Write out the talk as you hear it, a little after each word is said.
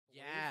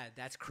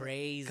that's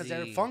crazy. Because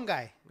they're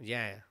fungi.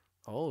 Yeah.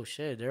 Oh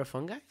shit, they're a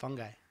fungi.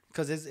 Fungi.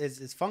 Because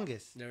it's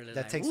fungus They're that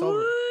like, takes "Woo,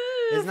 over.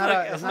 It's not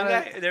a. It's not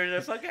fungi. a. They're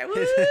a fungi. Woo.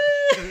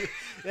 Yeah,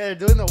 they're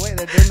doing the way.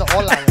 They're doing the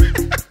hola.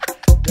 Way.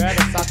 They're at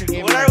a soccer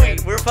game. What are we?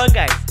 We're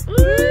fungi.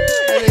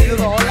 And they do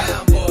the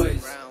hola. Brown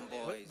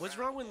boys. What's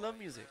wrong with love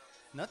music?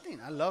 Nothing.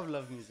 I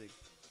love music.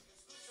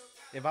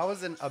 If I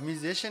was a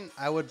musician,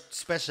 I would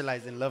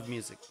specialize in love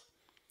music.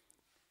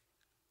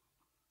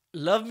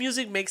 Love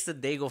music makes the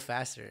day go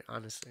faster,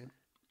 honestly.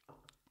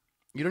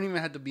 You don't even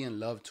have to be in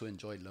love to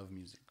enjoy love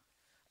music.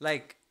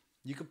 Like,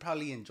 You could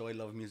probably enjoy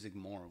love music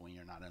more when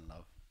you're not in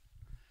love.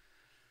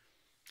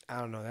 I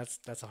don't know.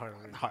 That's a hard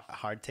one.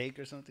 Hard take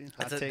or something?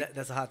 Hot That's take?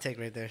 that's a hot take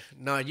right there.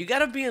 No, you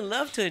gotta be in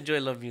love to enjoy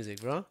love music,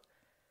 bro.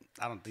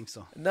 I don't think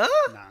so. No?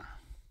 Nah.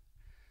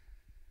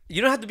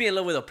 You don't have to be in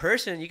love with a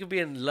person. You could be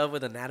in love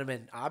with an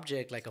inanimate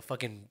object like a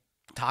fucking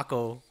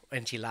taco,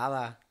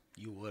 enchilada.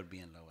 You would be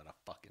in love with a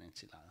fucking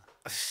enchilada.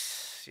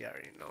 You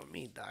already know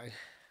me, dog.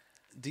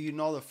 Do you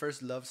know the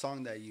first love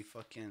song that you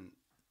fucking...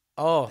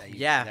 Oh,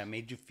 yeah. That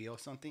made you feel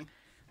something?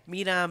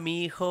 Mira,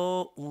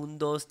 mijo, un,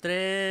 dos, Oh,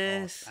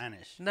 tres.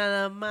 Spanish.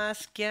 Nada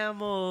más que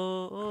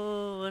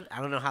amor. I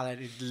don't know how that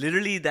is.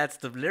 Literally, that's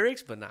the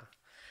lyrics, but nah.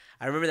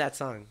 I remember that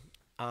song.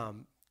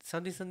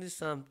 Something, something,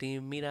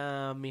 something.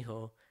 Mira,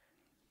 mijo.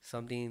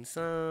 Something,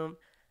 some.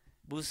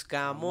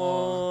 Busca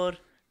amor.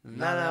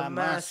 Nada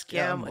más que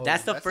amor.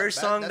 That's the first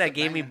song that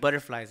gave me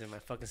butterflies in my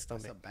fucking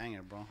stomach. That's a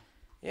banger, bro.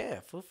 Yeah,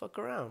 fool, fuck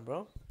around,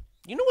 bro.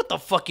 You know what the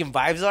fucking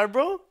vibes are,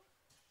 bro?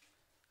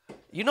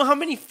 You know how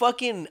many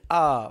fucking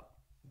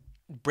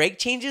break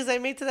changes I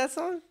made to that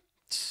song?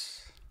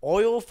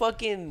 Oil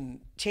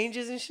fucking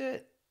changes and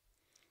shit.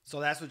 So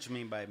that's what you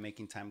mean by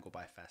making time go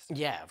by faster.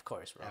 Yeah, of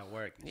course, bro. At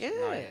work. Yeah.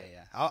 No,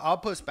 yeah. I'll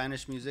put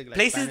Spanish music. Like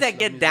Places Spanish that love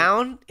get music.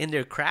 down in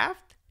their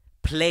craft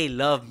play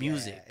love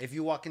music. Yeah. If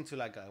you walk into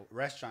like a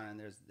restaurant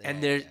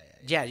and there's...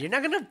 you're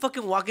not gonna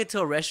fucking walk into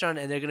a restaurant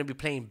and they're gonna be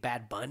playing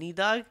Bad Bunny,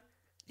 dog.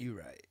 You're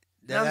right.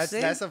 Know what I'm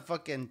saying? That's a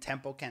fucking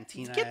Tempo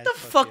Cantina. Get the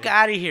fuck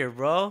out of here,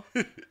 bro.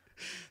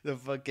 The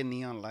fucking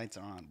neon lights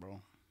are on,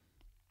 bro.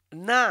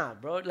 Nah,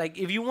 bro. Like,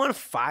 if you want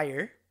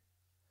fire,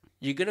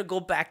 you're gonna go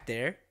back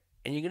there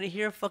and you're gonna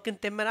hear a fucking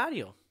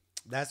Temerario.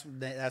 That's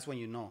when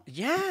you know.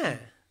 Yeah.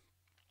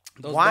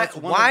 Why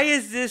Why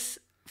is this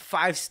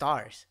 5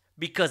 stars?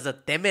 Because the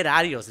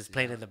Temerarios is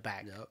playing in the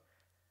back. Yep.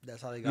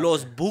 That's how they got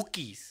Los there.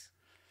 Bukis.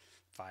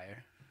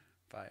 Fire.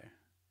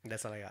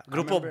 That's all I got. I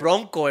Grupo remember-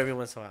 Bronco every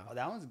once in a Oh, while.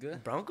 that one's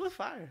good. Bronco's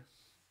fire.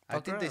 I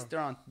Fuck think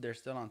around. they're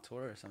still on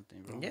tour or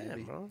something, bro. Yeah,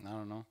 Maybe. bro. I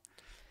don't know.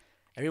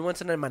 Every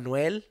once in a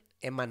while,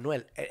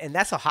 Emmanuel. And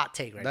that's a hot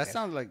take right That there.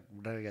 sounds like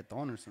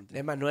reggaeton or something.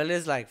 Emmanuel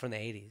is like from the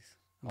 80s.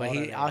 But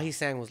Oh, all he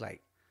sang was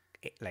like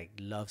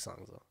love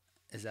songs though.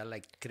 Is that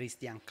like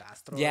Cristian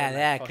Castro? Yeah, or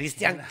yeah, like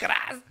Christian fucking-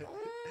 Castro.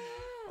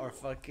 Or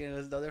fucking,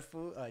 what's the other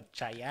fool?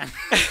 Chayanne.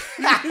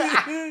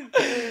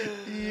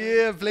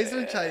 Yeah, play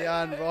some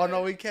Chayanne, bro. Oh,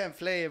 no, we can't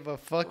play it, but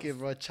fuck it,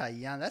 bro.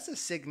 Chayanne. That's a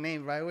sick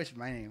name, bro. I wish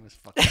my name was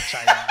fucking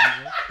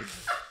Chayanne, bro.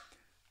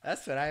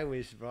 That's what I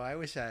wish, bro. I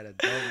wish I had a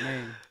dope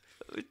name.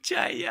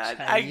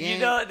 Chayanne. You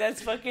know,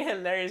 that's fucking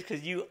hilarious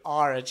because you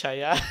are a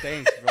Chayanne.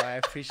 Thanks, bro. I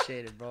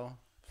appreciate it, bro.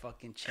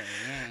 Fucking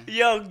Chayanne.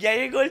 Yo, ya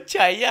llegó el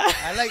Chayanne.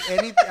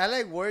 I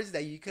like words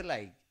that you could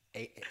like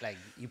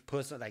you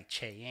put some like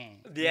Cheyenne.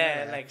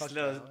 Yeah, You know, like fuck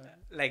slow. that.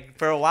 Like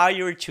for a while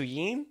you were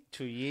Chuyin.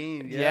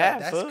 Chuyin. Yeah, Yeah,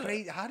 that's fool.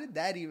 crazy. How did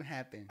that even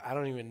happen? I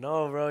don't even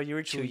know, bro. You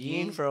were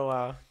Chuyin Chuyin? for a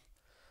while.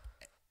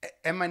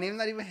 And my name's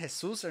not even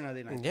Jesus or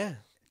nothing like that. Yeah.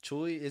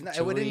 Chuy. It's not.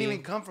 Chuy. It didn't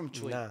even come from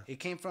Chuy. Nah. It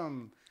came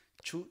from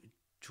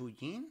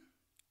Chuyin.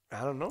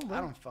 I don't know, bro.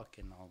 I don't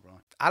fucking know, bro.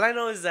 All I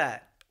know is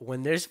that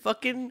when there's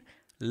fucking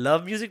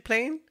love music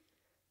playing,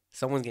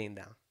 someone's getting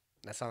down.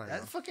 That's all I know.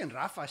 That's fucking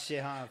Rafa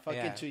shit, huh? Fucking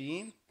Yeah.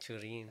 Chuyin.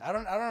 Chuyin. I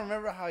don't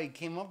remember how he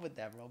came up with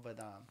that, bro. But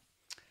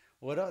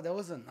what else? There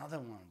was another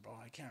one, bro.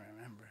 I can't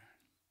remember.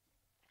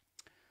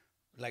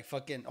 Like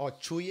fucking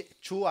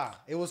Chua.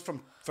 It was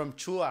from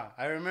Chua.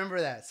 I remember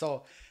that.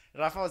 So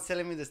Rafa was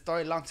telling me the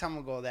story a long time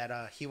ago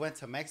that he went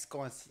to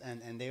Mexico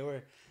and they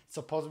were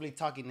supposedly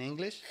talking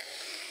English,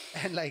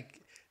 and like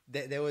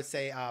they would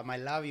say "I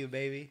love you,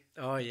 baby."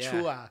 Oh yeah.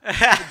 Chua,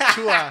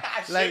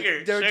 chua. Like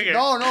Sugar.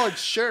 no,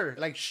 it's sure,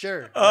 like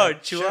sure. Oh,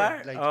 like, chua?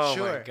 Sure. Like Oh,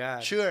 sure, my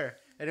God. sure.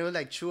 And it was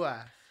like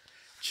chua.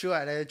 They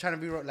were trying to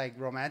be like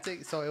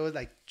romantic, so it was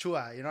like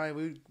chua. You know,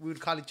 we would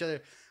call each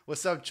other,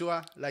 "What's up,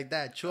 chua?" Like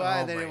that, chua. Oh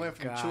And then my it went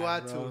from God,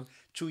 chua bro.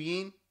 to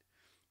chuyin.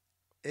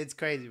 It's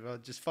crazy, bro.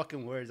 Just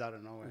fucking words out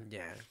of nowhere.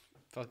 Yeah.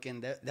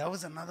 Fucking that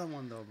was another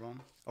one though, bro.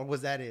 Or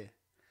was that it?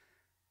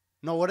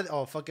 No, what?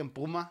 Fucking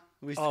Puma.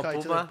 We used to call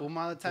each other Puma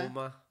all the time.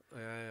 Puma.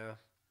 Yeah.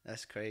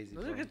 That's crazy.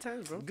 Those bro. are good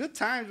times, bro. Good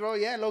times, bro.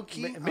 Yeah, low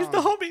key. Miss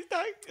the homies,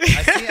 dog.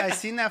 I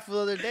seen that for the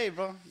other day,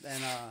 bro.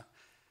 And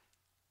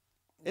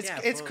it's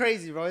bro.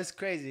 crazy, bro. It's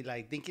crazy.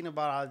 Like thinking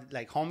about all,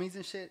 like homies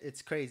and shit.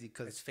 It's crazy It's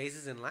because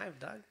phases in life,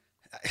 dog.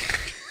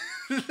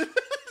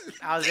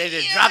 I was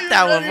ready to drop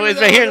that one, boy.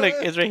 It's right here. Look,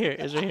 it's right here.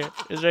 It's right here.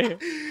 It's right here.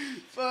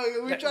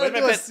 We're trying to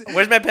do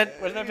Where's my pen?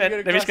 Where's my pen?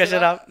 Let me scratch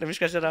it out. Let me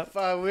scratch it out.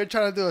 We're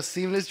trying to do a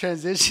seamless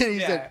transition. He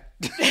said,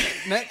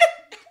 next.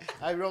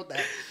 I wrote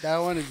that. That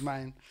one is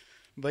mine.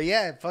 But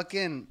yeah,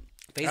 fucking.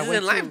 Phases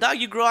in life, dog.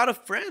 You grow out of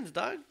friends,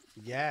 dog.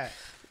 Yeah.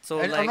 So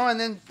and, like, and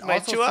then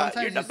also chua,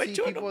 sometimes you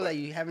see people that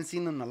you haven't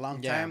seen in a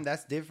long time.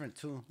 That's different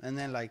too. And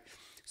then like,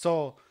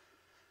 so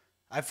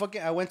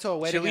I went to a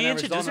wedding in Arizona,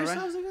 introduce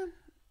ourselves again?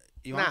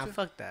 You nah,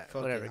 fuck that.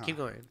 Whatever. Keep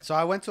going. So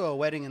I went to a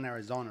wedding in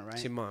Arizona, right?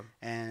 Simon.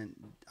 And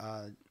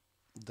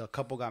the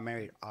couple got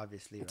married,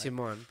 obviously, right?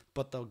 Simon.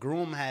 But the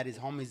groom had his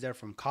homies there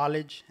from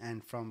college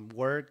and from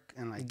work,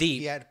 and like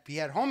deep. He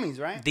had homies,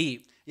 right?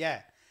 Deep.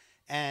 Yeah,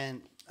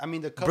 and I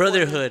mean the couple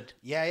brotherhood.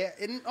 Yeah.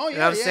 You know what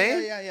I'm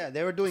saying? Yeah.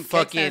 They were doing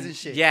cake stands and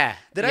shit. Yeah.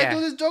 Did I do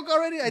this joke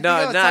already?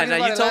 No.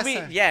 You told me.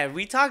 Time. Yeah,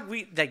 we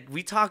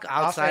talk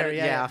outside.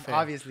 Off air.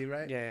 Obviously,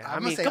 right? Yeah.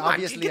 I'm gonna say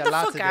obviously get the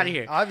fuck today. out of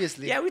here.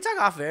 Obviously. Yeah, we talk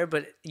off air,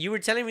 but you were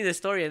telling me the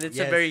story, and it's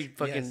a very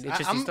fucking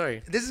interesting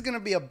story. This is gonna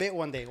be a bit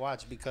one day.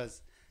 Watch,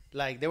 because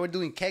like they were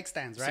doing cake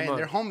stands, right? And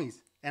they're homies,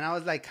 and I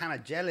was like kind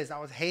of jealous. I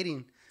was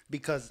hating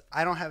because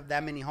I don't have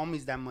that many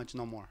homies that much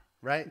no more,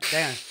 right?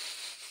 Damn.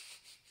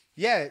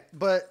 Yeah,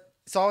 but.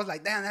 So I was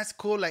like, damn, that's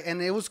cool. Like,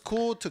 and it was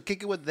cool to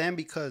kick it with them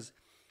because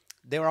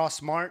they were all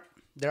smart.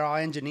 They're all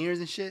engineers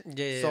and shit.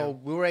 Yeah. So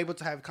we were able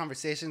to have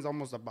conversations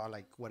almost about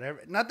like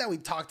whatever. Not that we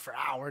talked for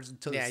hours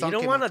until the sun you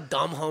don't came want up. a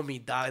dumb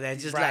homie, dog.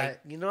 That's just Right.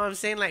 like, you know what I'm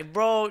saying? Like,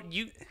 bro,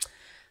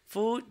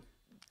 food,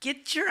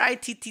 get your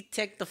ITT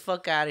tech the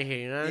fuck out of here.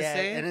 You know what I'm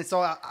saying? And then, so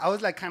I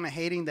was like kind of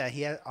hating that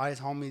he had all his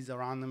homies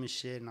around him and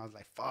shit. And I was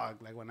like,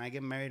 fuck, like when I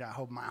get married, I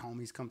hope my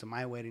homies come to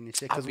my wedding and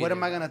shit. Because what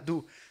am I going to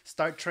do?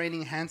 Start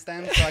training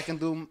handstands so I can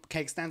do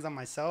cake stands on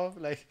myself?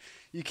 Like,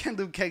 you can't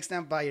do cake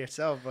stand by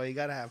yourself, but you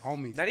got to have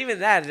homies. Not even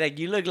that. Like,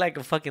 you look like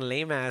a fucking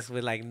lame ass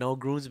with like no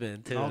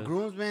groomsmen, too. No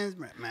groomsmen?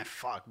 Man,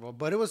 fuck, bro.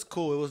 But it was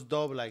cool. It was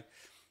dope. Like,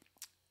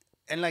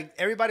 and like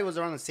everybody was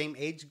around the same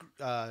age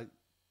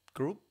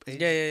group.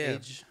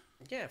 Age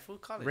Yeah, full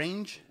college.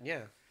 Range.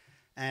 Yeah.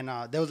 And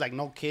there was like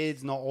no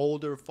kids, no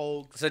older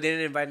folks. So they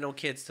didn't invite no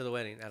kids to the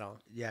wedding at all?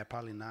 Yeah,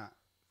 probably not.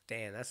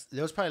 Damn,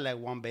 there was probably like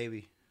one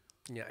baby.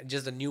 Yeah,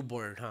 just a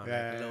newborn, huh?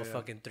 Yeah, like a little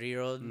fucking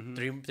 3-year-old,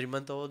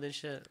 3-month-old and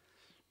shit.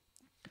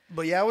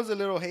 But yeah, I was a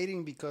little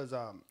hating because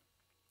of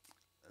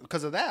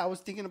that. I was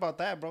thinking about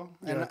that, bro.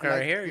 You want to cry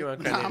right here or you want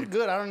to cry later? I'm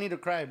good. I don't need to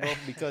cry, bro,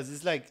 because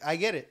it's like, I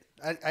get it.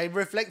 I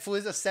reflect,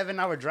 it's a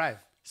 7-hour drive.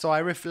 So I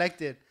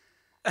reflected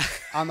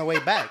on the way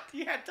back.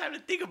 You had time to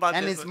think about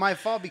and this. It's my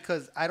fault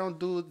because I don't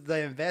do the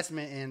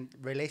investment in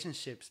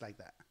relationships like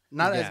that.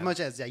 Not as much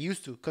as I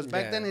used to. Because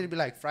back then it'd be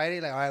like Friday,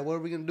 like, all right, what are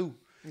we going to do?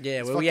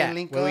 Yeah, where we at?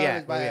 Link where up, we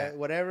at? buy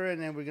whatever,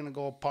 and then we're going to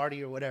go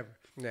party or whatever.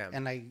 Yeah.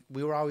 And like,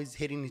 we were always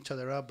hitting each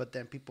other up, but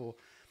then people,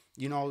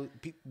 you know,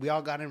 we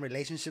all got in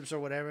relationships or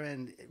whatever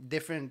and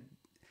different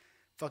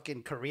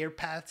fucking career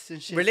paths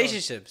and shit.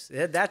 Relationships. So,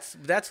 yeah,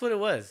 that's what it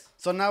was.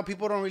 So now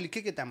people don't really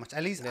kick it that much.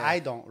 At least I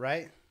don't,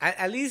 right?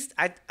 At least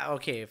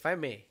okay, if I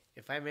may.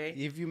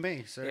 If you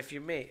may, sir. If you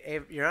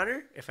may. Your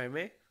Honor, if I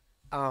may.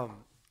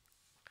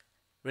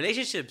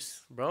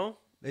 Relationships, bro.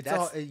 It's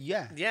all,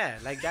 yeah. Yeah,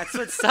 like that's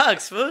what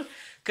sucks, fool.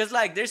 Cause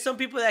like there's some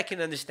people that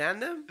can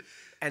understand them,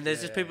 and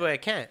there's just people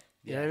that can't.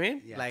 You know what I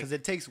mean? Yeah, like, because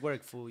it takes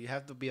work, fool. You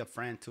have to be a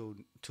friend to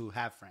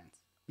have friends.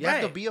 You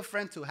have to be a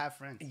friend to have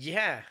friends.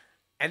 Yeah,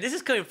 and this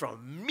is coming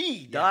from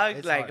me,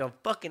 dog. Like hard. A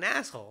fucking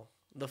asshole,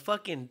 the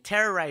fucking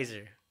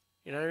terrorizer.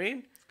 You know what I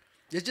mean?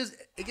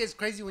 It gets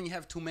crazy when you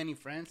have too many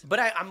friends. But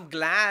I'm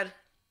glad.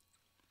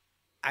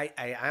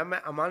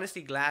 I'm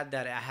honestly glad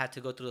that I had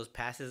to go through those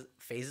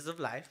phases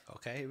of life.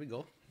 Okay, here we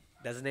go.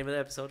 That's the name of the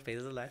episode,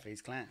 Phases of Life.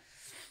 Phase Clan.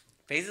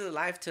 Phases of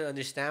life to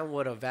understand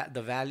what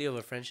the value of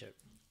a friendship.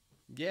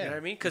 Yeah. You know what I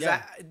mean? Because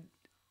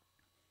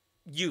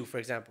you, for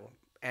example.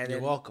 And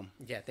You're welcome.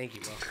 Yeah, thank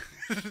you,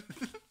 bro.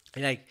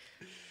 Like,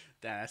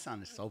 that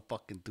sounded so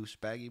fucking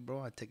douchebaggy,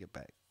 bro. I take it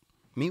back.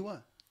 Me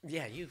what?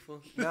 Yeah, you,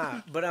 fool. Nah,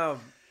 but,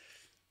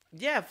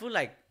 yeah, fool,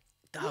 like,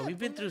 dog, we've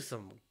been through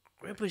some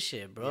gripper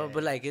shit, bro. Yeah.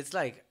 But, like, it's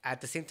like, at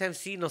the same time,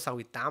 sí, nos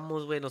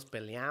agüitamos, güey, nos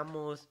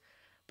peleamos.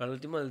 But al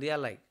último del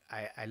día, like,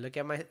 I look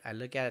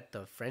at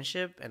the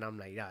friendship and I'm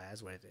like, yeah,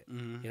 that's worth it.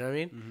 Mm-hmm. You know what I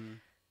mean? Mm-hmm.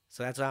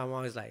 So that's why I'm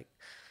always like,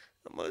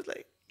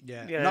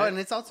 yeah. No, and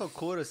it's also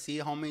cool to see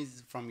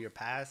homies from your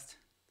past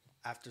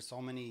after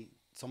so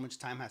much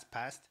time has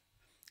passed.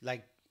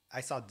 Like,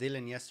 I saw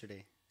Dylan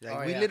yesterday.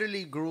 Like, we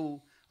literally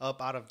grew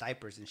up out of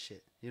diapers and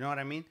shit. You know what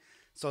I mean?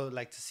 So,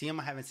 like, to see him,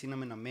 I haven't seen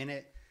him in a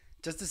minute.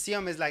 Just to see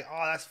him is like,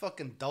 oh, that's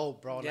fucking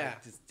dope, bro. Yeah.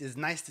 Like, it's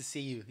nice to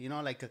see you. You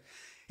know, like,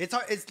 it's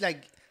hard. It's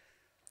like,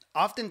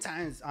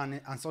 oftentimes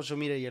on social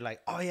media, you're like,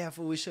 oh, yeah,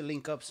 fool, we should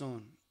link up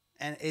soon.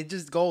 And it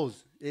just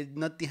goes.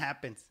 Nothing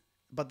happens.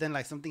 But then,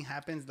 like, something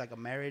happens, like a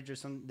marriage or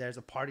something. There's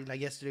a party.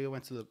 Like, yesterday, I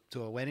went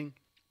to a wedding.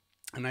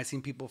 And I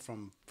seen people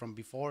from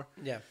before.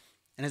 Yeah.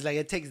 And it's like,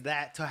 it takes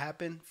that to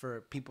happen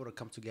for people to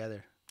come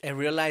together. And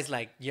realize,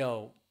 like,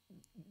 yo,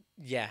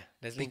 yeah,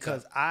 let's link up.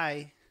 Because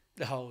I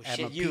am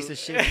a piece of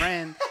shit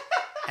friend.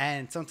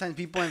 And sometimes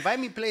people invite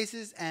me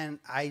places and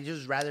I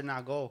just rather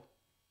not go.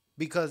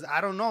 Because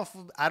I don't know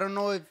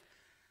if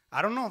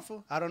I don't know,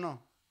 fool. I don't know.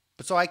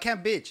 But so I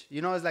can't bitch.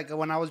 You know, it's like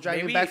when I was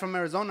driving Maybe- back from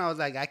Arizona, I was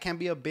like, I can't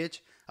be a bitch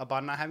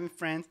about not having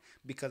friends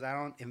because I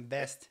don't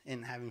invest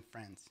in having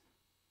friends.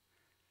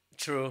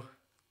 True.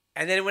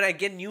 And then when I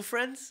get new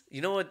friends,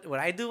 you know what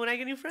I do when I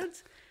get new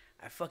friends?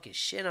 I fucking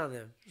shit on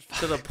them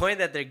to the point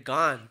that they're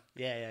gone.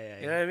 Yeah.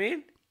 You know what I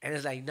mean? And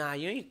it's like, nah,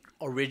 you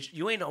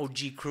ain't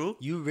OG crew.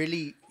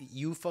 You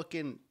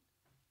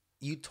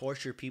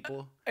torture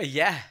people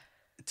Yeah.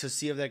 to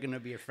see if they're gonna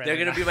be a friend. They're or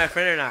gonna not. be my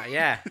friend or not.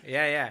 Yeah.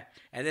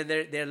 And then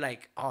they're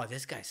like, oh,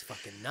 this guy's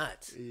fucking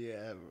nuts.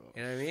 Yeah, bro.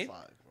 You know what I mean?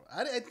 Fuck, bro.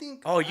 I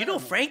think. Oh, I you know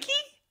don't Frankie?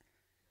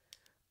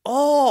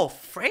 Oh,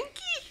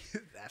 Frankie?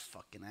 that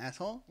fucking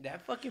asshole.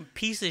 That fucking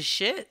piece of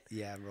shit.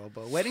 Yeah, bro.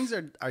 But weddings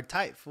are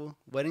tight, fool.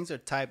 Weddings are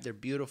tight. They're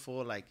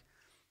beautiful. Like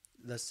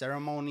the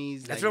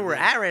ceremonies. That's like, where we're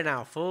at right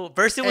now, fool.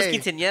 First it was Hey.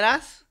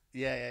 quinceañeras.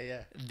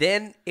 Yeah.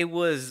 Then it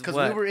was Because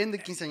what? we were in the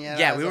quinceañeras.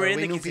 Yeah, we were or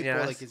in the knew people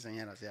quinceañeras. like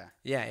quinceañeras. Yeah.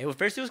 Yeah, it was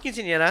first it was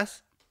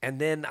quinceañeras, and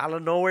then out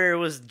of nowhere it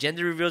was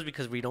gender reveals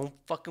because we don't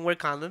fucking wear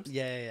condoms.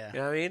 Yeah. You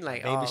know what I mean?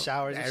 Like Baby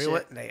showers and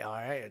everyone, shit. Like, all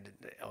right,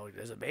 oh,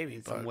 there's a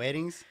baby. Some But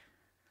weddings.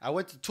 I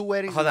went to 2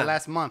 weddings Hold in on. the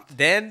last month.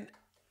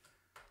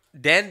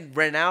 then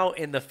right now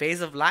in the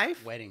phase of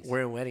life, Weddings.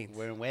 we're in weddings.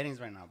 We're in weddings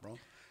right now, bro.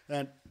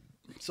 And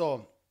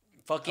so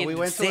Fucking we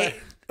went to say,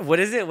 what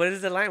is it? What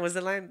is the line? What's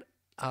the line?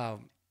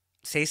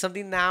 Say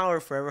something now or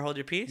forever hold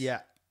your peace. yeah.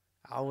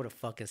 I would have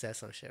fucking said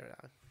some shit. Right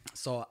now.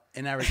 So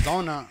in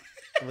Arizona,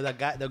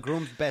 the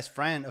groom's best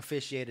friend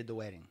officiated the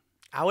wedding.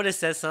 I would have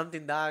said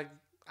something, dog.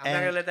 I'm not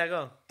gonna let that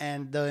go.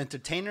 And the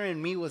entertainer in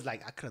me was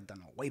like, I could have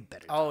done a way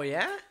better. Oh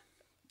yeah,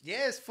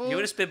 Yes, fool. you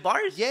would have spit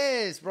bars.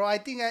 Yes, bro. I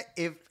think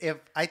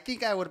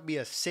I would be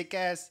a sick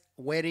ass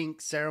wedding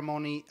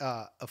ceremony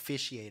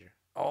officiator.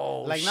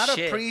 Oh, Like not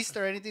shit. a priest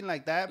or anything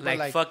like that, but Like,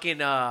 like fucking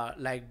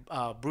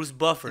Bruce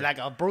Buffer. like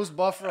a Bruce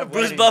Buffer. Of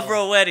Bruce weddings, Buffer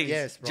bro. of weddings.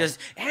 Yes, bro. Just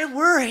and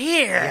we're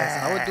here.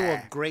 Yes, I would do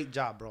a great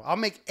job, bro. I'll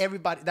make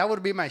everybody. That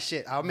would be my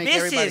shit. I'll make This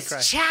everybody is cry.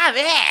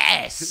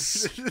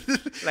 Chavez.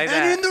 Like that.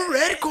 And in the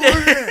red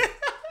corner.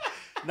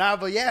 Nah,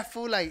 but yeah,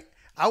 fool. Like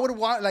I would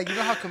want, like, you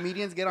know how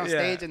comedians get on Yeah.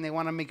 stage and they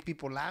want to make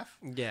people laugh.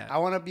 Yeah. I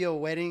want to be a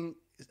wedding,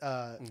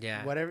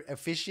 Yeah. whatever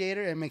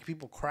officiator and make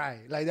people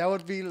cry. Like that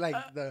would be like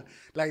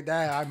like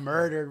that. I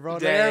murdered, bro.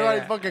 Like, Yeah, everybody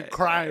yeah. fucking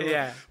crying. Bro.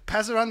 Yeah.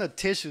 Pass around the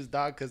tissues,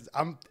 dog, because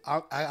I'm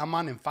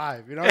on in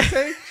 5. You know what I'm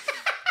saying?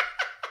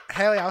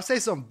 Hell yeah, I'll say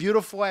some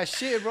beautiful ass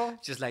shit, bro.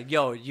 Just like,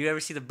 yo, you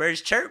ever see the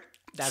birds chirp?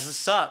 That's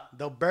what's up.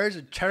 The birds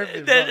are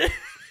chirping, bro.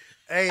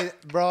 Hey,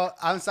 bro,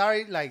 I'm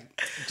sorry,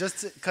 like,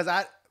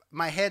 because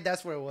my head,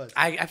 that's where it was.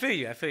 I feel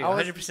you. I feel you. I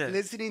was 100%.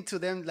 listening to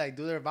them, like,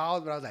 do their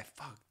vows, but I was like,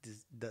 fuck,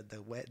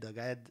 the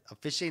guy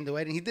officiating the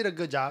wedding, he did a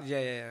good job.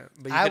 Yeah.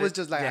 But you I could've- was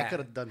just like, I yeah. could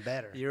have done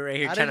better. You were right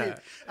here I trying didn't,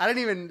 to. I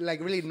didn't even, like,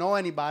 really know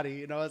anybody,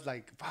 you know? It's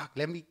like, fuck,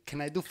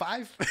 can I do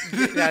 5? You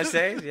know what I'm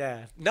saying?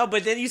 Yeah. No,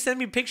 but then you sent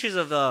me pictures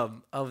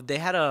of they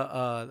had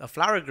a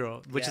flower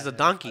girl, which is a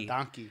donkey. A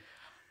donkey.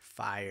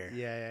 Fire.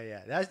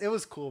 Yeah. It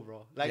was cool,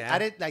 bro. Like, Yeah. I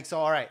didn't, like, so,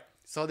 all right.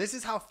 So this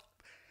is how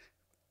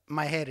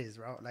my head is,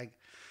 bro. Like,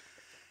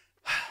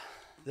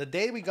 the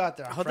day we got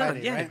there on Hold Friday,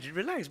 on. Yeah. right?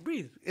 Relax.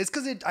 Breathe. It's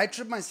because I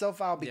trip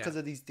myself out because Yeah.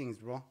 of these things,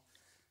 bro.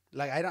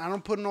 Like, I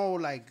don't put no,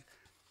 like,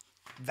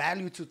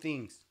 value to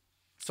things.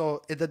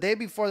 So, the day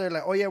before, they're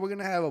like, oh, yeah, we're going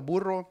to have a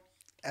burro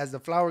as the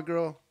flower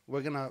girl.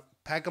 We're going to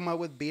pack them up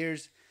with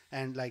beers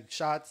and, like,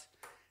 shots.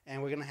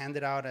 And we're going to hand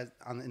it out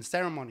in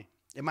ceremony.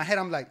 In my head,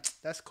 I'm like,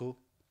 that's cool.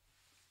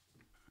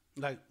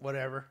 Like,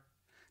 whatever.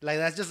 Like,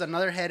 that's just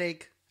another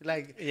headache.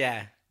 Like,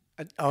 Yeah.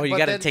 Oh, you But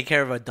got to then- take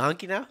care of a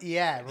donkey now?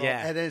 yeah, bro.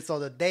 Yeah. And then, so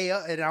the day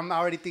up, and I'm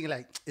already thinking,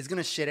 like, it's going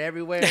to shit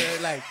everywhere.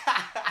 Like,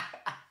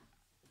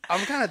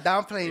 I'm kind of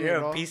downplaying You're it,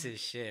 bro. a piece of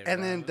shit. And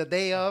bro. then the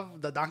day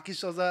of, the donkey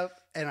shows up,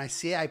 and I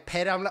see it, I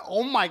pet it. I'm like,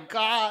 oh my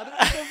god,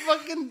 it's a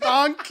fucking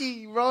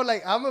donkey, bro.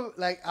 Like I'm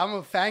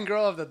a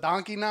fangirl of the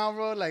donkey now,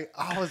 bro. Like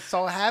I was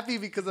so happy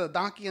because of the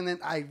donkey, and then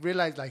I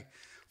realized, like,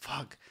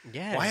 fuck,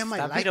 yeah, why am I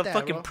stop like being that, a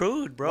fucking bro?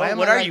 prude, bro? Why am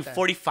What I are like you, that?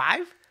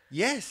 45?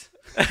 Yes.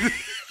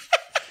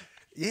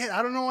 Yeah,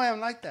 I don't know why I'm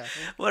like that.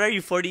 Bro. What are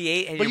you,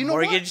 48, and But your you know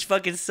what? mortgage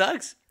fucking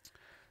sucks?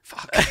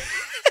 Fuck.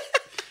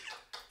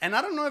 And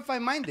I don't know if I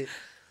mind it.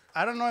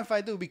 I don't know if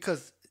I do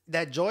because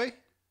that joy,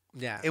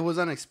 Yeah. it was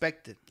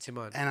unexpected,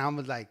 Simon. and I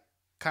was like,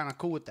 kind of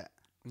cool with that.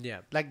 Yeah.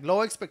 Like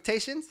low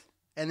expectations,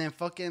 and then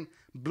fucking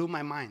blew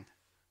my mind.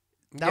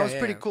 That was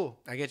pretty cool.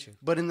 I get you.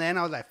 But in the end,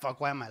 I was like, fuck,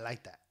 why am I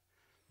like that?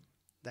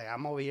 Like,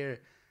 I'm over here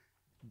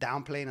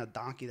downplaying a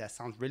donkey that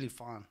sounds really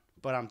fun.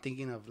 But I'm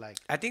thinking of, like...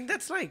 I think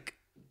that's like,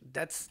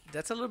 that's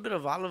a little bit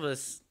of all of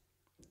us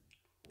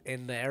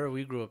in the era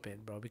we grew up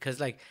in, bro. Because,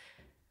 like,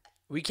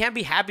 we can't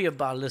be happy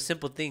about little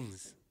simple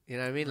things. You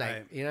know what I mean? Like,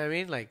 Right. you know what I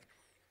mean?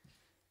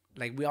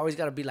 Like we always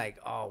got to be like,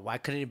 oh, why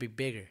couldn't it be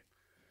bigger?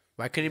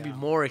 Why couldn't it be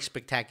more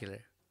spectacular?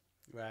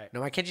 Right.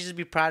 No, why can't you just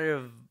be proud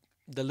of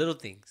the little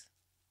things?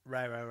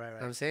 Right. You know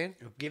what I'm saying?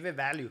 Give it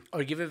value.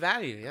 Or give it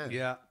value, yeah.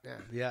 Yeah. Yeah.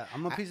 Yeah.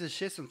 I'm a piece of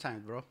shit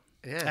sometimes, bro.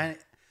 Yeah. And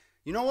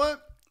you know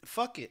what?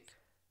 Fuck it.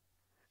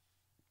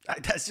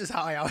 That's just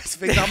how I always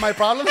fix all my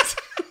problems.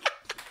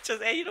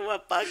 just, hey, you know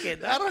what? Fuck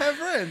it. I don't have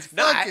friends.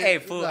 No, Fuck it. hey,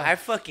 fool, No. I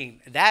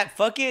fucking, that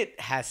fuck it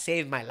has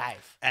saved my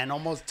life. And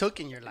almost took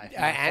in your life.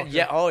 And motherfucker.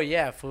 yeah, oh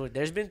yeah, fool.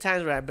 There's been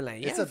times where I've been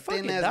like, yeah, It's a fuck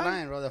thin it, ass dog.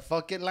 line, bro. The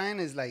fuck it line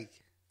is like,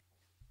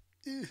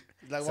 it's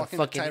like It's a walking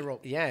a fucking,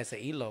 tightrope. yeah, it's an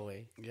elo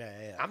way.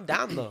 Yeah. I'm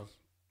down though.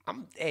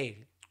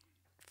 Hey,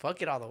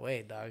 fuck it all the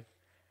way, dog.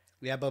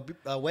 Yeah, but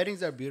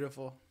weddings are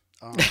beautiful.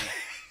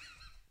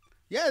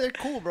 Yeah, they're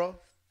cool, bro.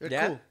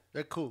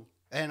 They're cool.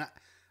 And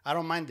I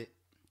don't mind it.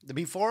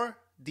 Before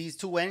these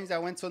 2 weddings I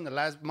went to in the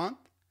last month,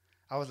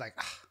 I was like,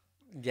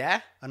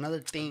 Yeah? another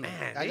thing. Man,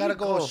 I there gotta you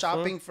go go,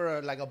 shopping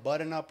for like a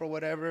button up or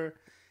whatever.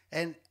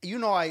 And you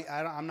know,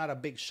 I'm not a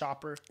big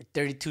shopper.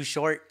 32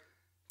 short.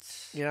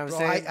 You know what I'm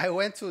Bro, saying? I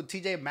went to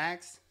TJ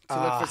Maxx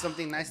to look for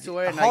something nice to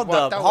wear. And Hold I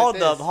walked up, out hold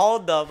with up,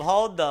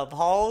 this.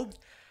 hold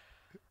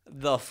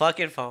the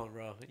fucking phone,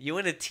 bro. You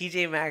went to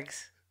TJ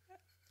Maxx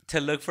to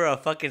look for a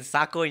fucking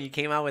Sacco and you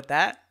came out with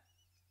that?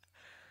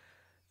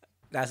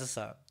 That's what's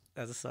up.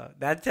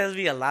 That tells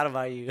me a lot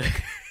about you.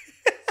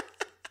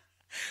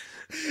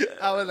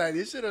 I was like,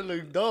 this should have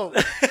looked dope.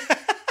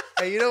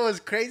 And you know what's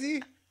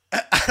crazy?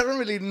 I don't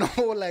really know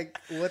like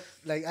what,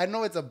 like I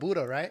know it's a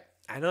Buddha, right?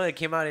 I know it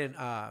came out in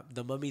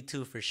The Mummy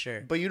 2 for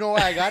sure. But you know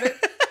why I got it?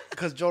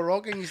 Because Joe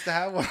Rogan used to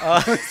have one.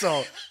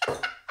 So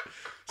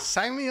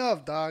sign me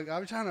up, dog.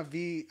 I'm trying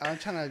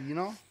to, you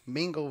know,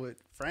 mingle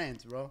with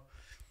friends, bro.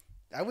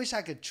 I wish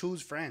I could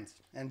choose friends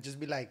and just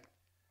be like,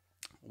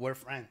 we're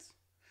friends.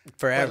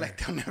 Forever. But like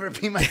they'll never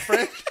be my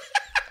friend.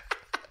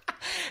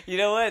 You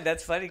know what?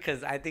 That's funny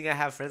because I think I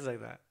have friends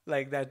like that.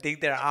 Like that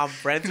think that I'm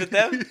friends with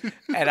them.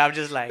 And I'm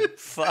just like,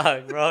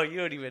 fuck, bro. You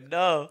don't even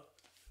know.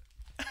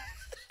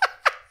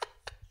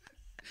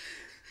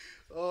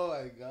 Oh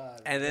my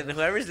God. And then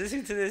whoever's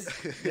listening to this,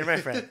 you're my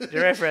friend.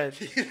 You're my friend.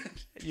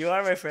 You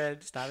are my friend.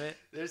 Stop it.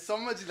 There's so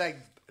much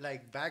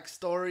like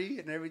backstory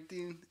and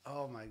everything.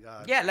 Oh my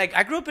God. Yeah, like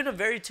I grew up in a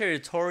very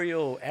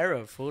territorial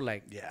era, fool.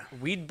 Like, Yeah.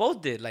 we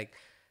both did. Like,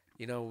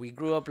 you know, we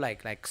grew up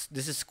like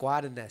this is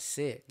squad and that's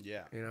it.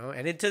 Yeah. You know,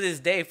 and then to this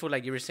day, fool,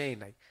 like you were saying,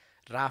 like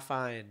Rafa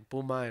and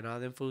Puma and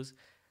all them fools.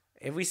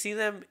 If we see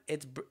them,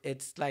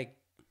 it's like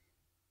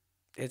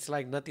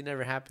nothing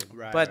ever happened.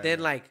 Right, But right, then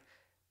right. like,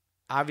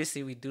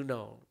 obviously we do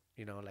know.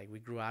 You know, like we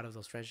grew out of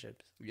those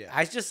friendships. Yeah.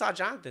 I just saw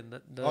Jonathan.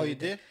 Oh, other you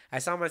day. did? I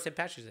saw him on St.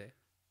 Patrick's Day.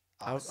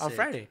 Oh, on sick.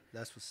 Friday.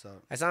 That's what's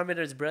up. I saw him and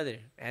his brother,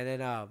 and then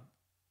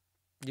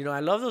you know, I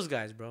love those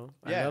guys, bro.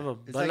 Yeah. I love them.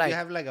 It's But like you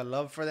have like a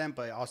love for them,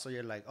 but also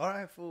you're like, all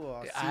right, fool.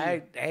 I'll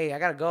see you. I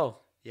gotta go.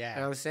 Yeah. You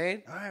know what I'm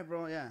saying? All right,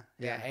 bro. Yeah.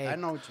 Yeah, hey. I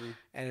know what you mean.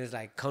 And it's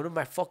like, come to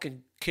my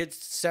fucking kid's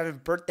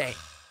 7th birthday.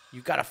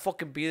 You gotta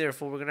fucking be there,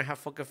 fool. We're gonna have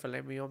fucking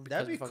filet mignon.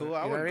 That'd be fucking, cool.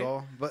 I you know would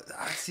what go.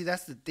 But see,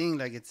 that's the thing.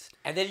 Like, it's.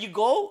 And then you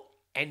go,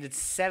 and it's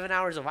 7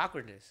 hours of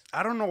awkwardness.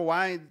 I don't know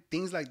why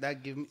things like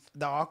that give me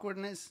the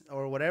awkwardness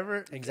or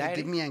whatever. Anxiety?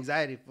 It give me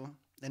anxiety, fool.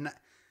 And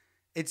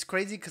it's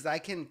crazy because I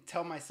can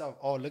tell myself,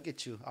 oh, look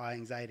at you. Oh,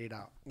 anxiety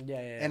out. Yeah.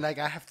 And like,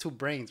 I have 2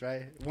 brains,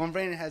 right? One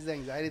brain has the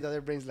anxiety. The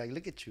other brain's like,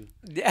 look at you.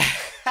 Yeah.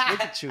 Look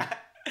at you.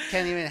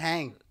 Can't even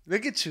hang.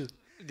 Look at you.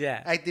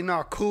 Yeah. Acting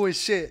all cool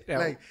as shit. Yeah.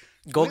 Like,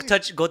 Go look-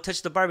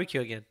 touch the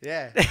barbecue again.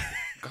 Yeah.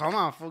 Come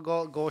on, fool.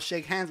 Go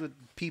shake hands with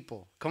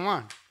people. Come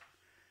on,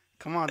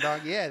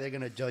 dog. Yeah, they're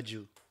gonna judge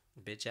you.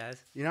 Bitch ass.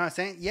 You know what I'm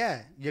saying?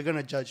 Yeah, you're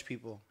gonna judge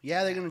people.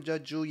 Yeah, they're gonna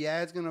judge you.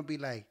 Yeah, it's gonna be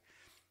like,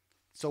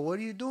 so what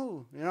do you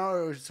do? You know,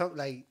 or something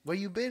like, where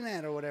you been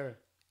at or whatever.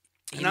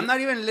 And I'm not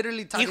even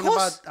literally talking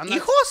about. I'm not,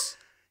 Hijos?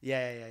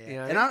 yeah. You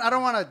know what And I mean? I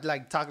don't want to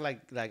like talk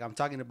like I'm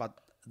talking about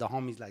the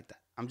homies like that.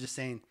 I'm just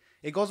saying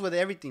it goes with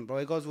everything, bro.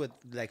 It goes with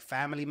like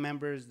family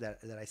members that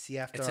I see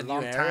after It's a a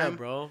long new era, time,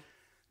 bro.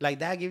 Like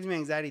that gives me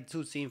anxiety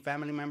too, seeing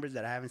family members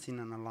that I haven't seen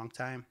in a long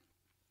time,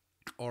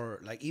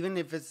 or like even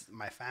if it's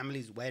my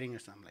family's wedding or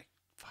something. Like,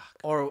 fuck.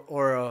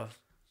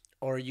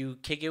 Or you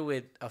kick it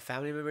with a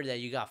family member that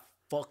you got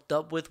fucked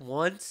up with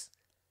once,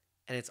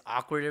 and it's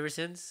awkward ever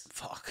since.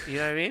 Fuck. You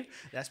know what I mean?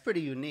 That's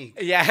pretty unique.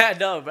 Yeah,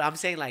 no, but I'm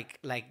saying like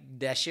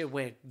that shit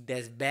went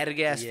des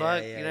verga as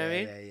fuck. Yeah, You know what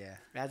I mean? Yeah.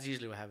 That's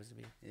usually what happens to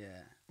me. Yeah.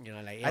 You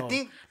know, like I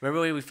think. remember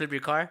when we flipped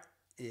your car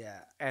Yeah.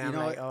 and You I'm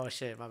know like, what? oh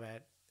shit, my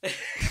bad.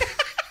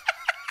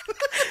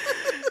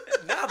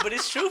 Nah, but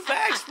it's true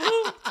facts,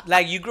 fool.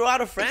 Like you grow out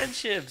of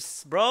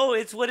friendships, bro.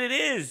 It's what it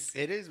is.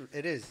 It is.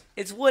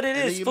 It's what it And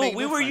then is, you fool. make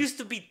We new were friends. used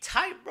to be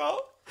tight, bro.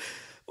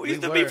 We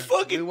used to were. be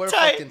fucking We were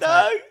tight, fucking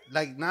dog.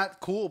 Like not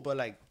cool, but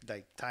like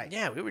tight.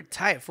 Yeah, we were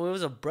tight, fool. It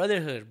was a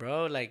brotherhood,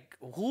 bro. Like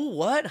who,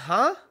 what,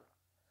 huh?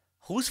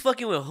 Who's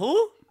fucking with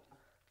who?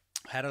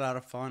 Had a lot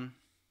of fun.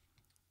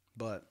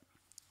 But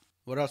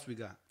what else we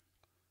got?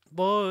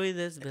 Boy,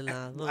 that's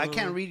Belado. I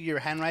can't read your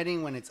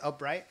handwriting when it's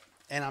upright,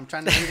 and I'm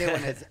trying to read it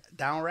when it's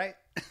downright.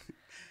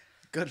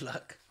 Good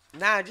luck.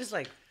 Nah, just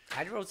like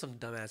I wrote some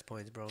dumbass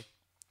points, bro.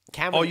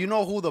 Oh, you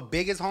know who the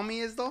biggest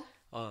homie is though?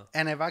 Oh.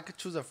 And if I could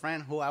choose a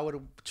friend, who I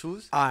would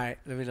choose? All right,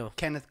 let me know.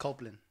 Kenneth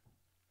Copeland.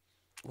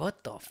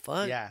 What the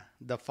fuck? Yeah,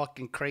 the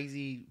fucking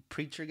crazy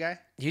preacher guy.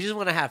 You just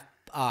want to have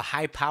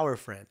high power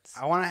friends.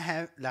 I want to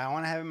have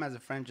him as a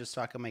friend just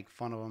so I can make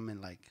fun of him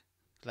and like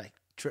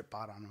trip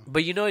out on him.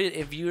 But you know,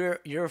 if you're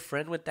a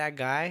friend with that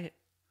guy,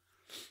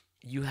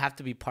 you have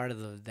to be part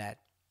of that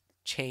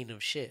chain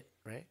of shit,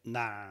 right?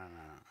 Nah.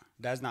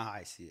 That's not how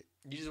I see it.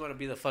 You just want to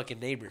be the fucking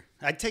neighbor.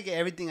 I take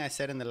everything I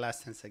said in the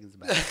last 10 seconds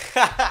back.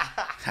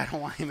 I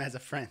don't want him as a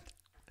friend.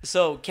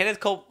 So who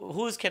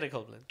is Kenneth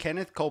Copeland?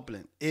 Kenneth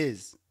Copeland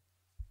is,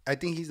 I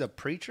think he's a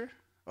preacher,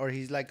 or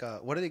he's like a,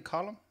 what do they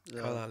call him?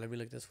 Hold on, let me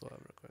look this one up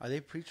real quick. Are they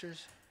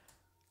preachers?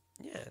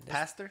 Yeah.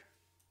 Pastor?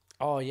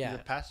 Oh, yeah. He's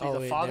a pastor. Oh,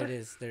 He's a father.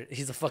 There it is.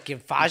 He's a fucking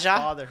His faja.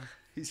 father.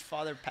 His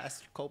father,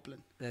 Pastor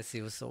Copeland. Let's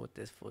see what's up with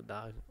this fool,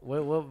 dog.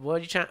 What are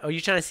you trying? Are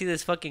you trying to see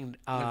this fucking?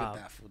 Look at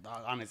that fool,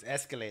 dog, on his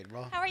Escalade,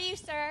 bro. How are you,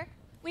 sir?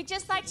 We'd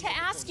just like to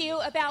ask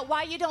you about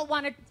why you don't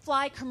want to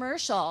fly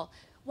commercial.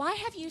 Why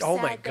have you Oh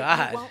said my that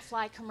God. you won't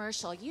fly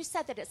commercial? You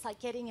said that it's like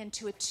getting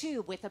into a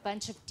tube with a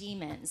bunch of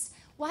demons.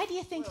 Why do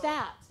you think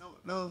that?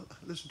 No,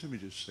 listen to me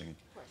just a second.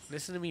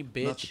 Listen to me, Not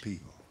the bitch.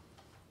 people.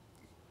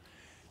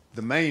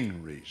 The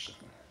main reason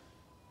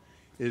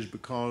is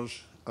because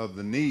of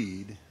the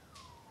need.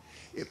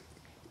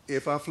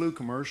 If I flew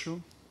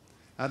commercial,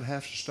 I'd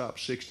have to stop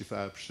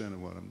 65%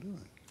 of what I'm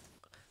doing.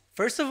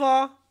 First of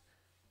all,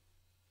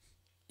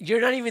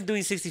 you're not even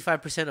doing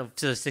 65% of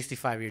to the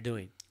 65 you're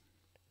doing.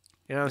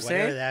 You know what I'm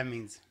Whatever saying? that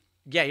means.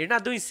 Yeah, you're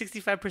not doing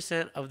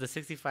 65% of the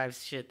 65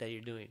 shit that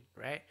you're doing,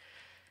 right?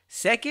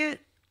 Second,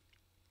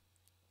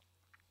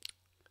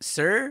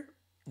 sir,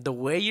 the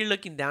way you're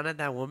looking down at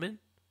that woman,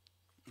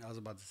 I was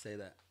about to say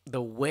that.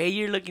 the way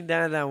you're looking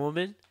down at that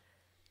woman,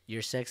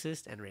 you're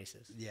sexist and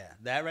racist. Yeah,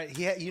 that right.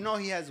 He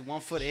has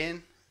 1 foot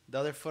in, the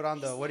other foot on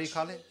the, what do you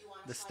call it?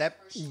 The step.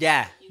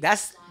 Yeah,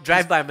 that's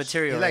drive-by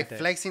material. He's right like there.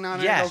 flexing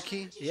on Yeah. it, low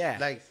key. Yeah.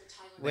 Like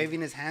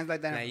waving his hands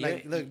like that. Like,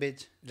 Like, you- look,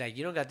 bitch. Like,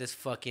 you don't got this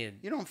fucking.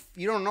 You don't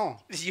know.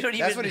 You don't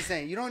That's even- what he's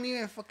saying. You don't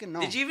even fucking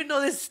know. Did you even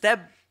know this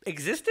step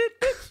existed,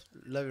 bitch?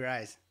 Love your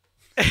eyes.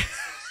 For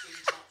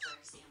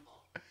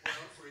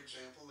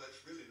example, that's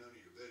really none of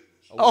your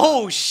business.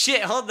 Oh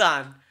shit! Hold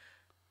on.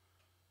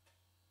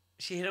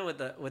 She hit him with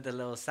the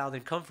little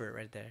Southern Comfort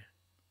right there.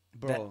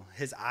 Bro,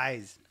 his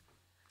eyes.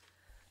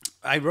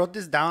 I wrote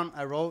this down.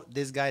 I wrote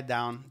this guy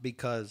down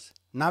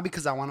not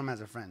because I want him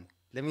as a friend.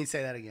 Let me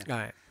say that again. All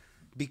right.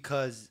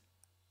 Because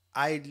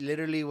I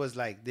literally was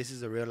like, this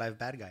is a real life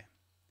bad guy. It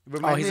Oh,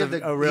 reminds he's me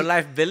of a real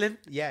life villain.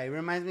 Yeah, it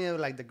reminds me of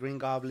like the Green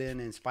Goblin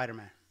and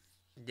Spider-Man.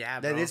 Yeah,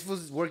 That bro. this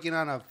was working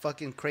on a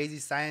fucking crazy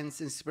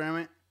science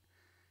experiment,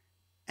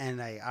 and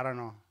like I don't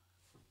know,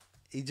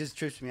 it just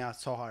trips me out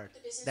so hard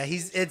that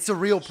it's a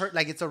real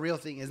it's a real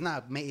thing. It's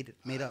not made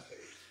up.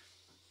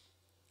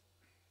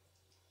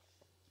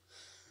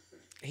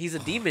 He's a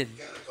demon.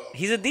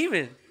 He's a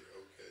demon. If you'd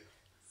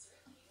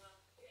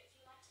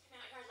like to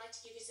come out here, I'd like to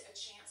give you a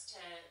chance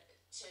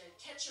to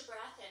catch your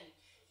breath and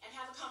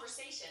have a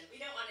conversation. We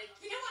don't want to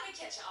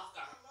catch you off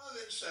guard. I'm on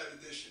Inside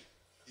Edition.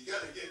 You got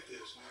to get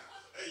this now.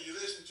 Hey, you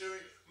listen to me?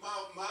 My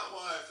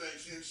wife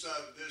thinks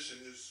Inside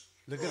Edition is...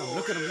 Look at him!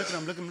 Look at him! Look at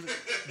him! Look at him!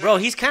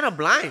 Bro, he's kind of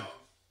blind.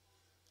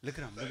 Look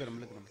at him! Look at him!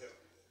 Look at him!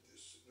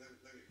 Let me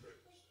pray.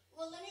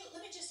 Well, let me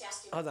just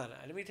ask you. Hold on.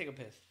 Let me take a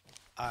piss.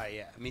 All right,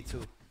 yeah, me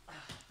too.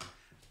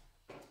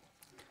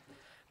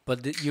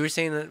 But you were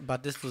saying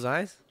about this fool's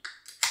eyes?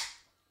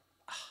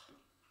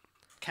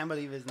 Can't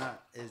believe it's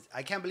not.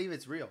 I can't believe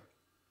it's real.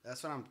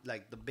 That's what I'm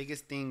like. The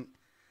biggest thing,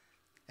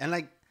 and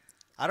like,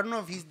 I don't know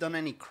if he's done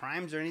any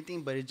crimes or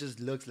anything, but it just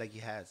looks like he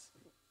has.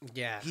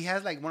 Yeah. He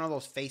has like one of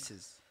those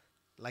faces,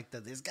 like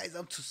this guy's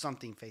up to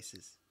something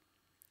faces.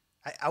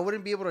 I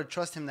wouldn't be able to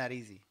trust him that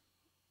easy.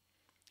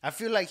 I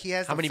feel like he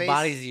has. How many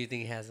bodies do you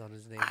think he has on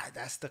his name?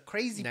 That's the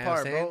crazy You know what I'm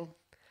part, saying? bro.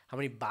 How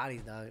many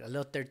bodies, dog? A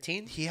little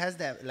 13? He has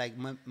that like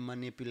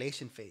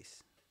manipulation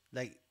face.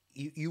 Like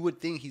you would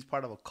think he's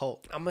part of a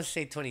cult. I'm gonna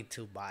say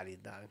 22 bodies,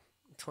 dog.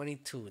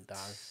 22, dog.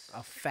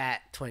 A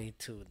fat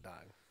 22, dog.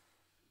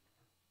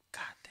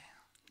 God damn.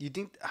 You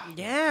think? Oh,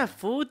 Yeah,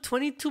 fool.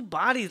 22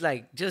 bodies,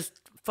 like just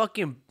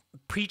fucking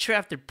preacher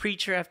after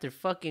preacher after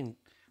fucking.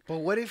 But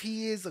what if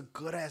he is a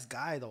good ass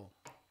guy though?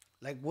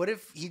 Like, what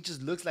if he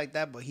just looks like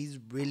that, but he's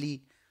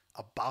really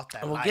about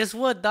that Well, life? guess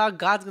what, dog?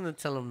 God's gonna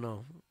tell him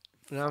no.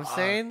 You know what I'm Fuck,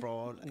 saying?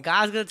 bro.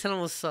 God's gonna tell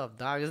him what's up,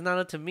 dog. It's not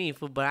up to me,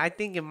 fool. But I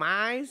think in my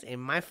eyes, in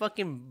my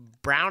fucking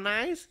brown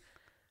eyes,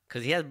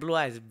 because he has blue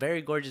eyes,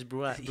 very gorgeous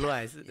blue eyes,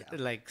 yeah.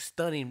 like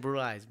stunning blue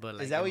eyes. But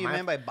like, Is that what in you my-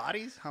 meant by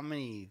bodies? How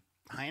many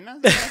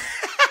hyenas?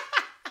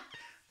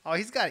 Oh,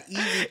 he's got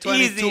easy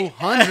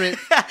 2200.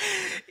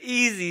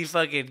 Easy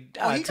fucking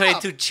Oh, he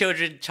 22 got-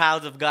 children,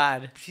 child of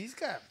God. He's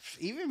got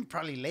even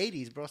probably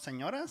ladies, bro,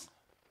 señoras.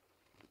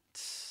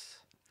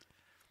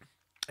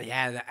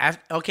 Yeah.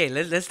 Okay,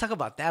 let's talk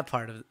about that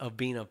part of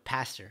being a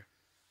pastor.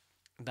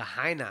 The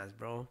hyenas,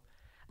 bro.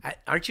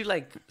 Aren't you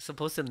like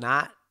supposed to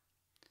not?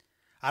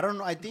 I don't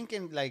know. I think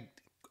in like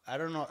I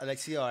don't know. Like,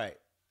 see, all right.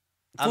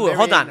 I'm Fool, very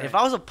hold on. ignorant. If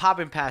I was a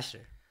popping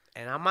pastor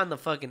and I'm on the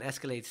fucking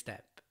Escalade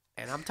step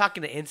and I'm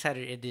talking to Insider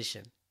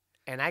Edition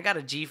and I got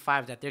a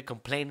G5 that they're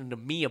complaining to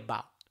me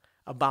about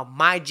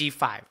my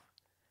G5.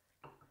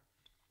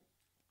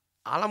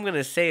 All I'm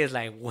gonna say is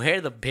like,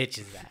 where the bitch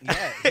is at?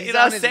 Yeah, he's you know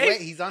what on I'm his saying?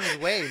 way. He's on his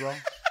way, bro.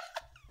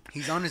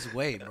 He's on his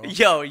way, bro.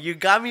 Yo, you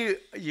got me.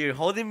 You're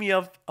holding me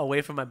up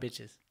away from my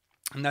bitches.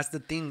 And that's the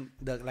thing.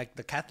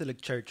 The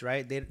Catholic Church,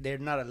 right? They're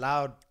not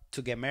allowed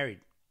to get married.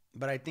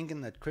 But I think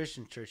in the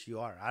Christian church you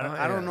are.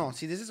 I don't know.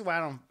 See, this is why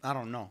I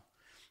don't know.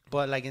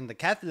 But like in the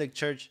Catholic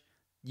Church,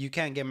 you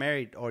can't get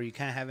married or you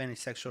can't have any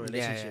sexual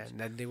relationships.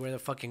 Yeah. They were the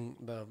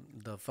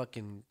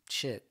fucking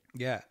shit.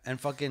 Yeah, and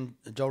fucking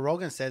Joe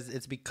Rogan says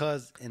it's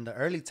because in the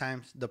early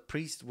times the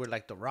priests were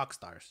like the rock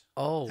stars.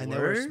 Oh, and word?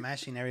 they were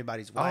smashing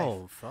everybody's wife.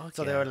 Oh, fuck.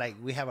 So they were like,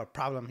 we have a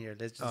problem here.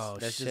 Let's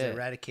just shit.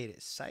 eradicate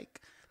it.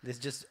 Psych. Let's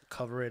just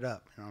cover it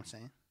up. You know what I'm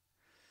saying?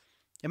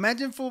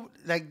 Imagine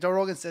like Joe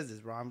Rogan says this,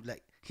 bro.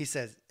 He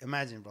says,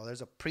 imagine, bro.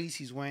 There's a priest.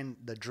 He's wearing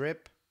the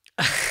drip,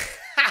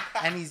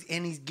 and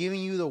he's giving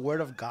you the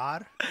word of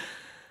God.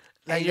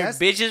 Like, and your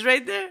bitches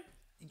right there.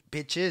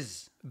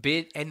 Bitches.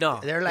 And no,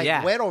 they're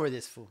like wet over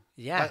this fool.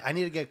 Yeah, like, I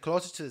need to get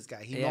closer to this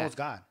guy. He knows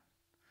God.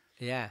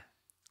 Yeah.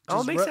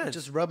 Makes sense.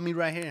 Just rub me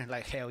right here.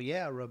 Like, hell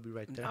yeah, I'll rub you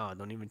right there. No,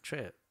 don't even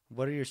trip.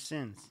 What are your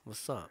sins?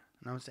 What's up?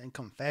 And I'm saying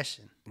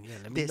confession. Yeah,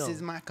 let me know. This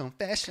is my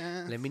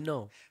confession. Let me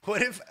know.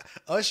 What if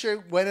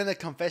Usher went in the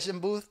confession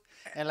booth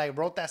and like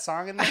wrote that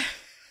song in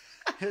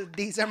there?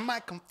 These are my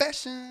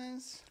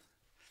confessions.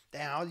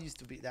 Damn, I used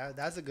to be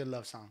that's a good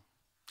love song.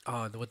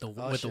 Oh, with the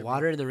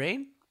water and the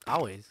rain?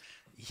 Always.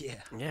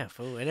 Yeah. Yeah,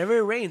 fool. Whenever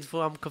it rains,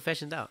 fool, I'm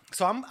confessioned out.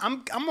 So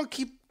I'm gonna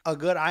keep a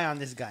good eye on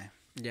this guy.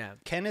 Yeah.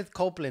 Kenneth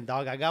Copeland,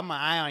 dog. I got my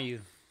eye on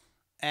you.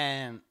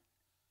 And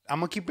I'm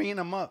gonna keep bringing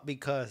him up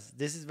because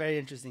this is very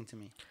interesting to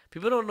me.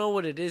 People don't know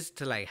what it is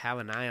to like have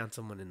an eye on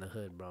someone in the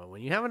hood, bro.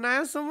 When you have an eye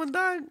on someone,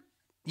 dog.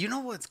 You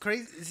know what's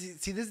crazy?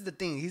 See, this is the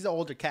thing. He's an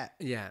older cat.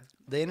 Yeah.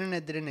 The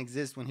internet didn't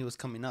exist when he was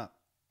coming up.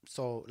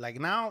 So like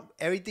now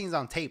everything's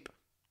on tape.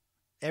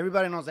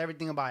 Everybody knows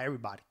everything about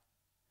everybody.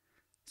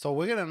 So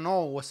we're gonna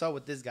know what's up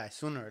with this guy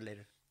sooner or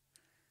later.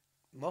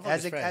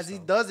 As he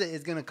does it,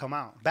 it's gonna come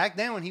out. Back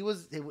then, when he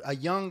was a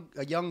young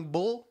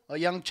bull, a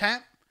young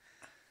champ,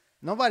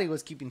 nobody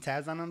was keeping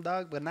tabs on him,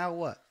 dog. But now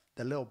what?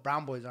 The little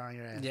brown boys are on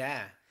your ass.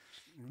 Yeah.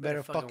 You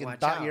better fucking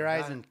dot your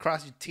I's and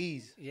cross your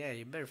T's. Yeah,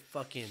 you better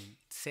fucking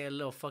say a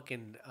little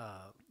fucking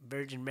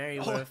Virgin Mary.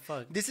 Whatever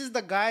fuck. This is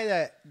the guy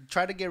that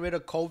tried to get rid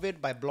of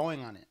COVID by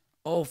blowing on it.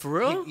 Oh, for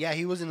real?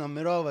 He was in the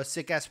middle of a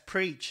sick ass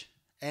preach,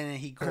 and then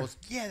he goes,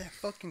 "Yeah, that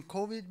fucking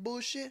COVID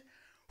bullshit,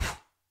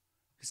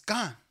 it's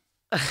gone."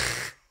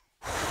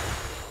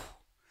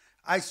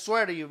 I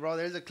swear to you, bro.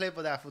 There's a clip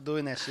of that for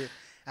doing that shit.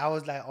 I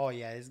was like, "Oh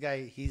yeah, this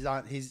guy, he's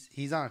on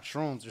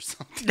shrooms or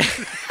something."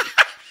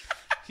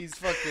 He's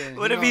fucking.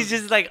 What if he's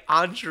just like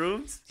on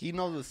shrooms? He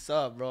knows what's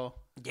up, bro.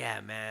 Yeah,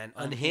 man.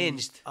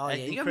 Unhinged. Oh yeah,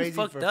 you got me crazy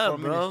fucked for up, 4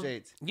 bro.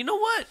 minutes straight. You know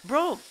what,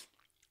 bro?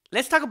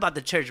 Let's talk about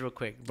the church real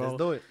quick, bro. Let's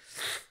do it.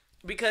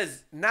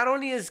 Because not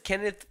only is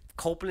Kenneth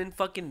Copeland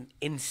fucking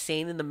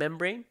insane in the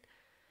membrane,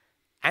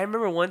 I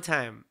remember one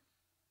time,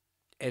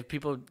 if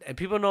people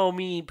know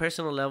me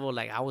personal level,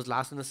 like I was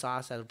lost in the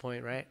sauce at a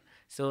point, right?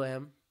 Still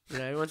am. You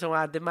know, every once in a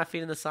while I dip my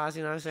feet in the sauce,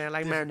 you know what I'm saying? I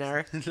like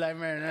marinara. Like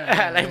marinara.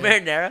 I like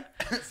marinara.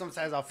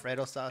 Sometimes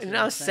Alfredo sauce. You know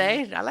what I'm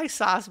saying? I like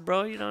sauce,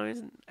 bro. You know what I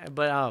mean?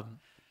 But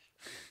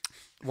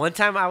one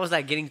time I was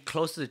like getting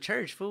close to the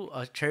church, fool.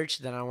 A church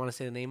that I don't want to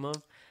say the name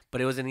of,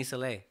 but it was in East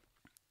LA.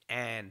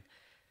 And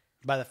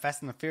by the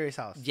Fast and the Furious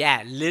house.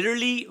 yeah,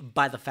 literally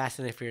by the Fast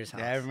and the Furious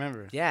house. Yeah, I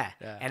remember. Yeah.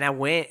 And I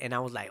went and I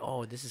was like,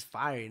 oh, this is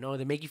fire. You know,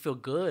 they make you feel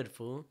good,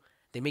 fool.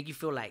 They make you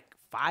feel like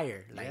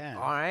fire. Like,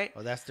 all right.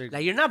 Well, that's their.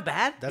 Like, you're not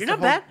bad. That's You're not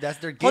the whole, bad. That's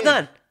their gig. Hold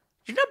on.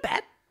 You're not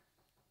bad.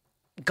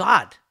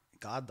 God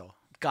though.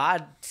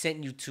 God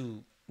sent you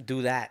to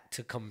do that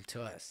to come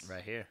to us.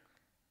 Right here.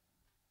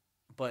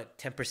 But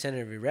 10%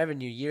 of your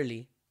revenue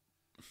yearly.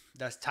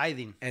 That's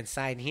tithing. And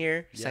sign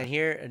here,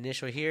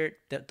 initial here,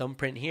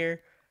 thumbprint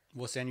here.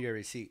 We'll send you a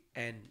receipt.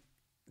 And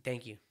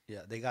thank you.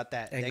 Yeah, they got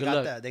that. And they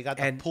got that. They got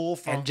the pull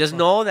from. And just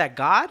know that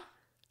God.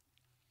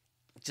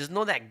 Just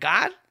know that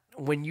God,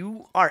 when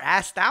you are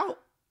asked out,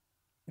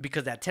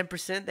 because that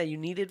 10% that you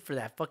needed for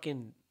that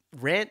fucking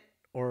rent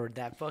or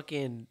that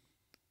fucking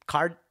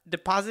card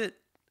deposit,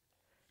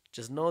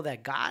 just know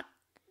that God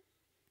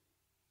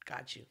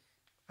got you,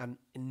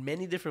 in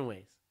many different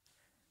ways,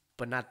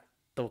 but not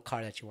the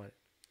car that you wanted.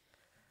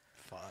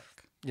 Fuck.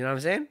 You know what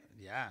I'm saying?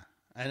 Yeah.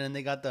 And then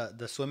they got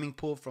the swimming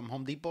pool from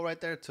Home Depot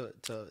right there to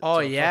oh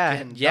to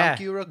yeah, dunk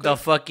you real quick. The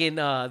fucking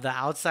the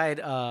outside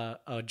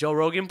Joe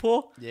Rogan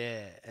pool.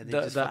 Yeah, and they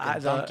just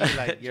fucking dunk you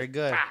like you're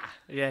good.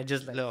 Yeah,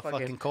 just like little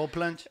fucking cold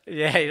plunge.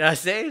 Yeah, you know what I'm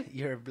saying?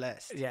 You're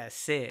blessed. Yeah,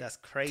 sick. That's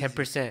crazy.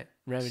 10%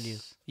 revenue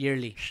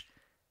yearly.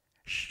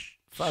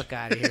 Fuck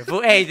out of here.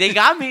 But, hey, they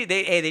got me.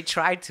 They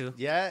tried to.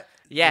 Yeah.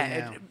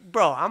 Yeah,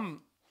 bro.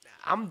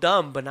 I'm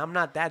dumb, but I'm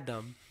not that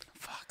dumb.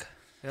 Fuck.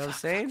 You know what I'm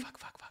saying? Fuck.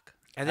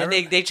 And then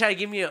they try to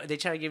give me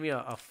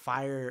a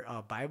fire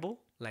Bible,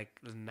 like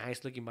a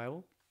nice looking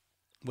Bible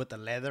with the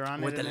leather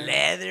on it. With the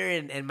leather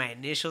and my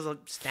initials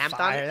stamped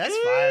on it. That's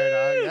fire,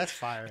 dog. That's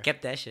fire. I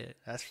kept that shit.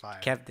 That's fire.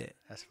 Kept it.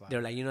 That's fire. They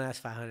were like, you know, that's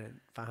 $599.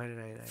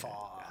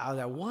 I was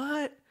like,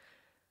 what?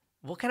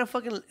 What kind of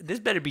fucking? This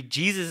better be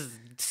Jesus'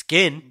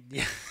 skin.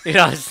 Yeah. You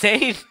know what I'm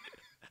saying?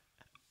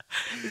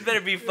 This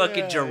better be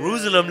fucking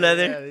Jerusalem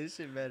leather. Yeah, this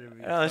shit better be.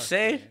 You know what I'm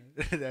saying?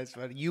 That's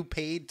funny. You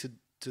paid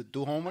to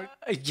do homework?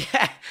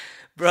 Yeah,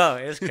 bro,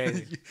 it's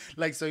crazy.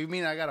 Like, so you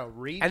mean I gotta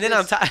read? And then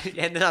this?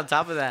 on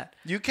top of that,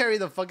 You carry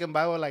the fucking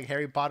Bible like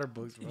Harry Potter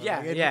books, bro. Yeah,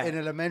 Like in, yeah. In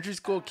elementary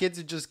school, kids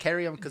would just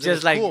carry them because just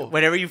it's like cool.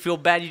 whenever you feel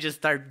bad, you just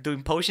start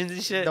doing potions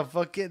and shit.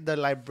 The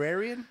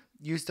librarian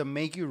used to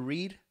make you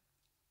read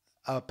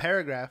a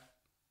paragraph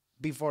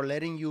before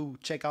letting you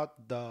check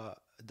out the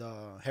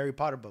Harry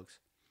Potter books,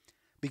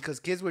 because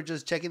kids were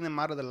just checking them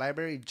out of the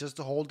library just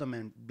to hold them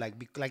and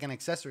like an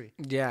accessory.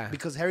 Yeah.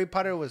 Because Harry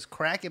Potter was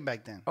cracking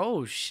back then.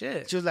 Oh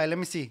shit. She was like, "Let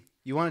me see.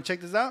 You want to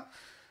check this out?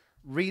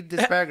 Read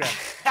this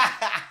paragraph."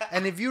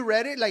 And if you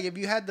read it, like if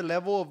you had the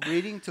level of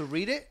reading to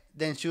read it,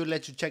 then she would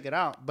let you check it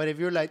out. But if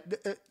you're like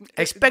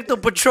Expecto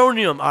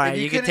Patronum. All right,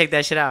 you you can couldn't- take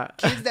that shit out.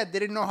 kids that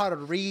didn't know how to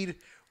read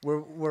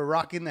were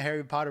rocking the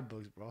Harry Potter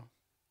books, bro.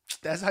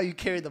 That's how you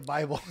carry the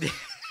Bible.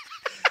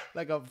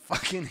 Like a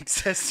fucking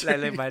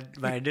accessory. like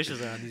my initials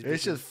are on these.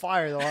 It's just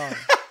fire though. Huh?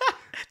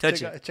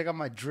 Touch it. Check out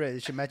my dress.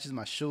 It should matches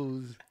my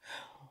shoes.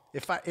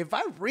 If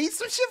I read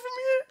some shit from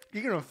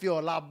here, you're gonna feel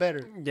a lot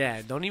better.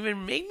 Yeah, don't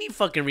even make me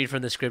fucking read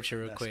from the scripture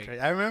real That's quick. crazy.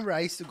 I remember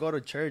I used to go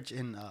to church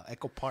in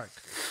Echo Park.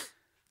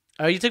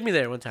 Oh, you took me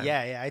there one time.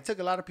 Yeah, I took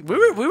a lot of people.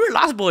 We were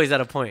lost boys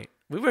at a point.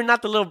 We were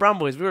not the little brown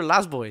boys. We were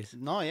lost boys.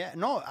 No, yeah,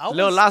 no. I was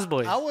Little Lost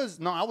Boys. I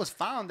was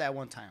found at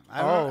one time.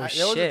 Oh,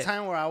 There was a shit.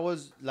 time where I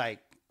was like,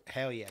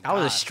 hell yeah. I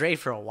was God. astray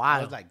for a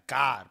while. I was like,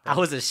 God. Bro. I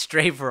was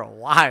astray for a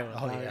while.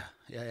 Oh dog.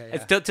 yeah.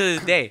 It's still to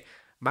this day.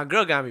 My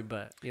girl got me,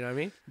 but you know what I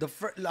mean.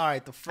 All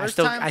right. The first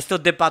I still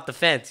dip out the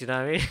fence. You know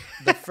what I mean?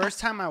 the first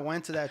time I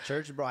went to that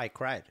church, bro, I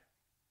cried.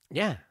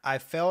 Yeah. I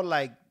felt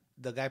like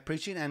the guy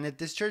preaching, and at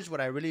this church, what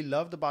I really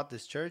loved about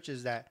this church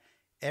is that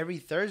every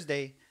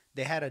Thursday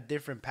they had a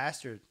different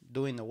pastor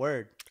doing the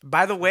word.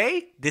 By the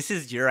way, this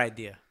is your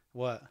idea.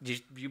 What?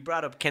 You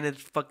brought up Kenneth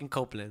fucking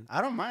Copeland.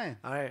 I don't mind.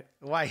 All right.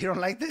 Why, you don't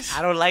like this?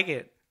 I don't like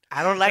it.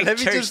 I don't like Let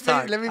me church just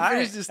talk. let me All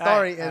finish right, the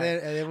all right, story, all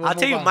and right. then we'll I'll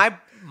tell you move on.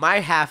 my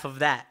half of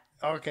that.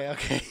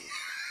 Okay.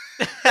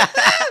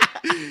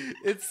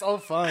 It's so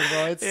fun,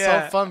 bro. It's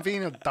Yeah. so fun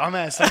being a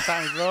dumbass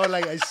sometimes, bro.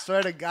 Like, I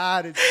swear to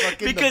God, it's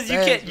fucking Because the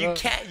you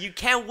best, you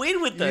can't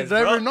win with You us,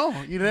 never bro.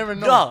 know. You never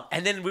know. No,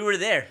 and then we were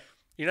there.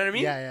 You know what I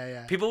mean?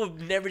 Yeah. People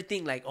would never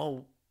think like,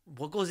 oh,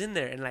 what goes in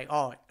there? And like,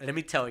 oh, let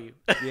me tell you.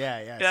 Yeah.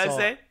 You know what I'm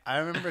saying? I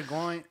remember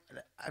going.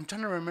 I'm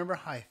trying to remember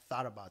how I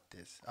thought about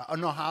this.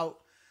 No,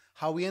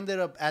 how we ended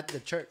up at the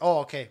church. Oh,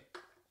 okay.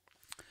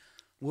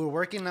 We were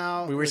working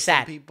out. We were with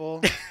sad. Some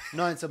people.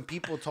 No, and some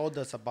people told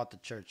us about the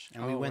church,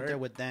 and we Oh, went word? there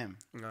with them.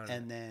 No.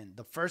 And then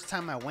the first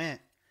time I went,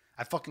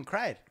 I fucking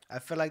cried. I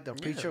felt like the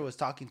preacher was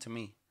talking to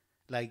me,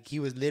 like he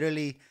was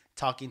literally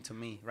talking to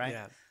me, right?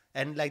 Yeah.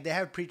 And like they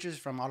have preachers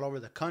from all over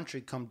the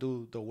country come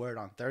do the word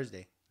on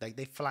Thursday. Like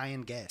they fly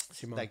in guests,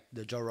 Simone. like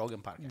the Joe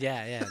Rogan podcast.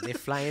 Yeah. They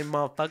flying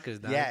motherfuckers,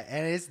 dog. Yeah,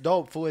 and it's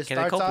dope. Fool. It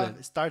Kenneth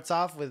Copeland. starts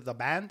off with the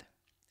band,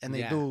 and they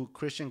Yeah. do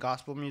Christian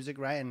gospel music,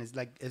 right? And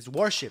it's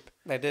worship.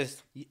 Like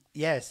this.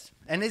 Yes,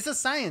 and it's a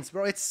science,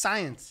 bro. It's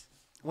science.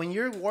 When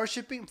you're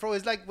worshiping, bro,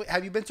 it's like,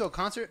 have you been to a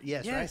concert?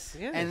 Yes, Yes,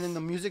 right. yes. And then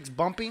the music's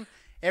bumping.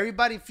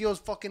 Everybody feels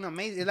fucking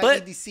amazing. It's But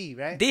like EDC,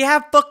 right? They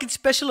have fucking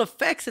special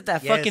effects at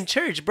that Yes. fucking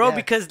church, bro. Yeah.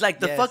 Because like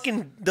the Yes.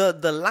 fucking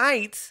the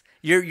lights,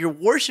 you're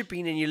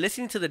worshiping and you're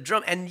listening to the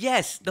drum. And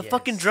yes, the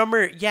fucking Yes.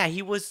 drummer, yeah,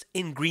 he was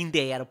in Green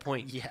Day at a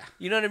point. Yeah.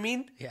 You know what I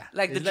mean? Yeah.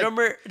 Like It's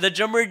the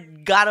drummer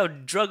got a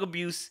drug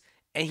abuse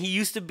and he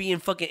used to be in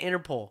fucking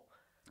Interpol.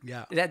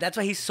 Yeah. That's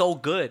why he's so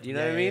good. You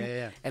know what I mean?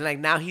 Yeah. And like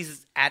now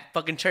he's at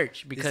fucking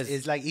church because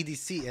It's like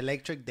EDC,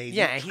 Electric Daisy,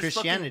 yeah, and he's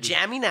Christianity.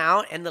 fucking jamming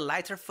out, and the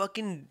lights are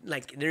fucking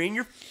like they're in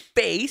your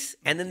face,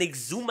 and then they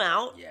zoom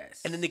out, Yes.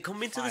 and then they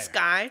come into the Fire.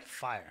 sky,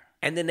 Fire.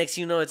 and then next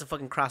thing you know, it's a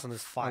fucking cross on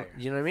this Fire.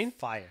 You know what I mean?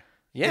 Fire.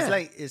 Yeah.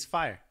 It's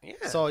fire.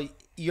 Yeah. So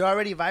you're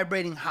already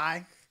vibrating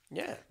high.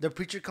 Yeah. The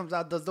preacher comes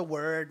out, does the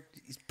word.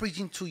 He's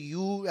preaching to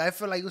you. I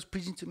feel like he was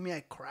preaching to me.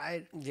 I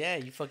cried. Yeah,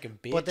 you fucking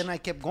bitch. But then I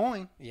kept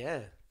going.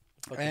 yeah,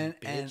 fucking And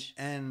bitch.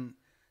 and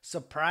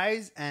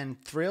surprise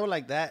and thrill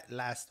like that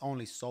lasts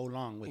only so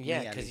long with Yeah,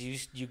 me. at because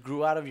least. you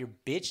grew out of your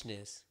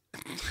bitchness,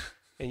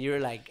 and you were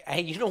like,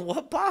 hey, you know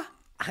what, pa?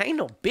 I ain't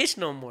no bitch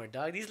no more,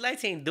 dog. These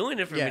lights ain't doing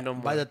it for me no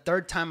more. By the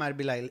third time, I'd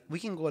be like, we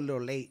can go a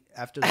little late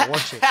after the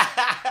worship.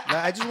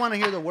 Like, I just want to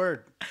hear the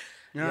word.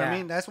 You know what I Yeah.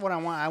 mean? That's what I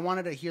want. I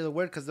wanted to hear the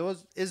word because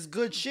it's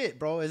good shit,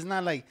 bro. It's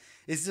not like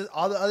it's just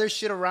all the other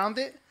shit around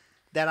it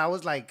that I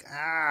was like,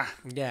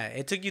 yeah,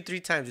 it took you 3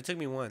 times. It took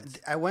me once.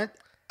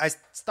 I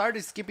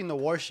started skipping the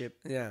worship,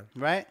 Yeah.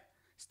 right?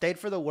 Stayed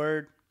for the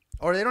word,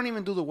 or they don't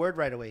even do the word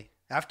right away.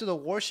 After the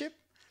worship,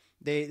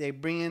 they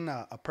bring in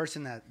a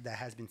person that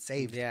has been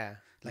saved. Yeah.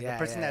 Like Yeah, a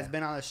person yeah. that's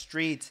been on the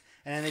streets,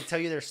 and then they tell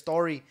you their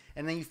story,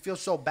 and then you feel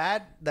so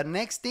bad. The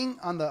next thing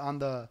on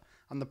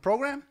the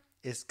program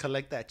is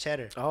collect that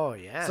cheddar. Oh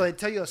yeah. So they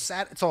tell you a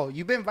sad. So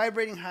you've been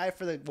vibrating high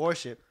for the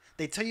worship.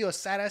 They tell you a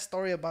sad ass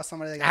story about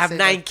somebody that got I have saved,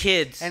 9 like-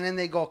 kids. and then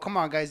they go, "Come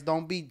on, guys,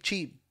 don't be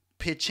cheap.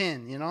 Pitch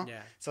in," you know.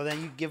 Yeah. So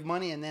then you give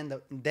money, and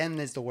then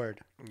is the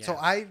word. Yeah. So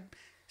I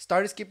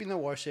started skipping the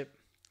worship.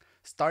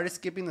 Started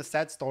skipping the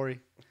sad story.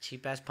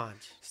 Cheap ass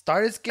punch.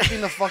 Started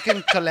skipping the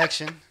fucking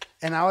collection.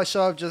 And I would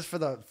show up just for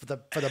the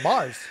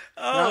bars.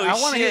 Oh, I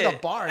want to hear shit. the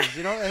bars,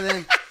 you know? And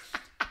then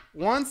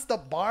once the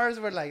bars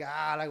were like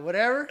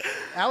whatever,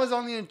 I was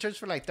only in church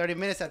for like 30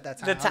 minutes at that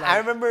time. I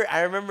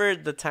remember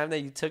the time that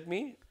you took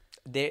me.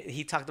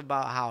 He talked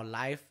about how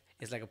life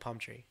is like a palm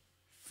tree.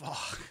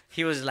 Fuck.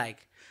 He was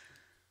like,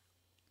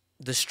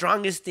 the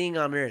strongest thing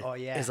on earth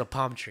is a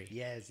palm tree.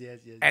 Yes.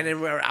 And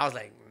then I was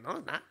like, no,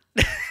 it's not.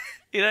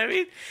 You know what I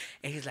mean?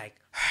 And he's like,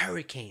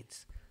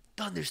 hurricanes,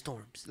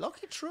 thunderstorms.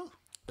 Low-key true.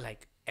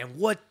 Like, and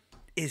what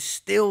is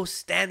still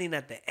standing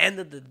at the end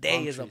of the day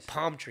Palm is trees. a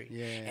palm tree.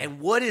 Yeah.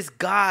 And what is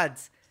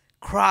God's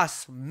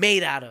cross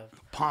made out of?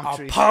 Palm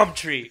tree. A palm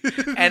tree.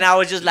 And I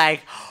was just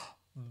like,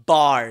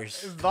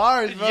 bars.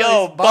 Bars, bro.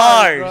 Yo, It's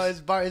bars. bro. It's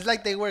bars. It's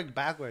like they work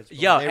backwards. Bro.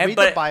 Yo, they and read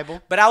the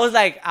Bible. But I was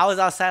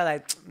outside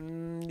like,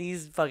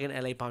 these fucking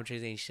LA palm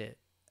trees ain't shit.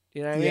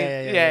 You know what I mean?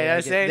 Yeah. You know what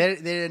I'm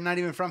saying? They're not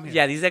even from here.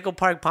 Yeah, these Echo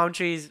Park palm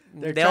trees,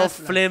 They're they'll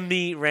transplants. flim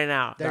me right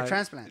now. They're dog.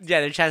 transplants.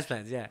 Yeah, they're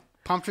transplants, yeah.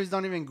 Palm trees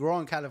don't even grow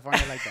in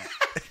California like that.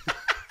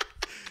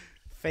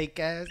 Fake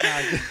ass.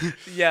 Nah.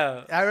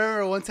 Yeah. I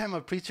remember one time a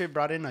preacher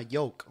brought in a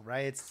yoke,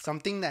 right? It's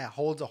something that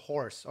holds a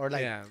horse or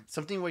like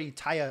something where you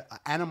tie an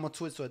animal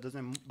to it so it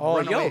doesn't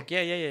run away. Yoke.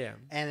 Yeah.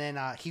 And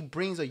then he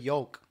brings a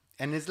yoke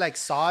and it's like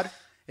sod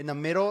in the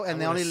middle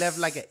and they only left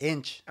like an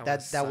inch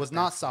that was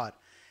not sod.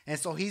 And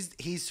so he's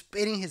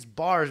spitting his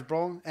bars,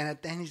 bro. And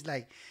at the end he's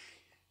like,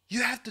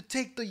 you have to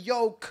take the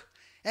yoke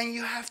and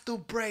you have to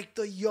break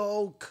the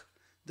yoke.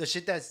 The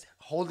shit that's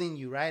holding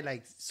you, right?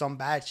 Like some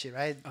bad shit,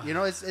 right? You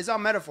know, it's all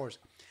metaphors.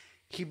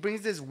 He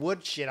brings this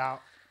wood shit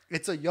out.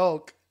 It's a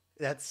yoke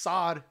that's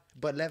sawed,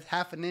 but left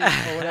half an inch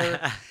or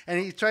whatever.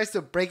 And he tries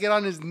to break it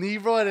on his knee,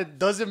 bro, and it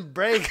doesn't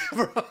break,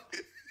 bro.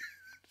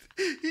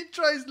 He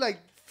tries like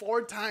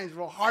 4 times,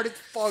 bro. Hard as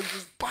fuck.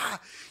 Just, bah,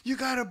 you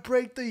gotta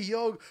break the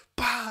yoke.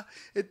 Bah,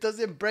 it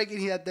doesn't break. And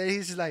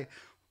he's just like,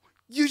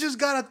 you just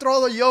gotta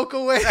throw the yoke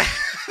away.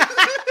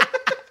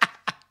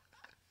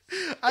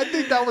 I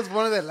think that was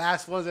one of the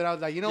last ones that I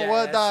was like, you know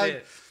what, dog?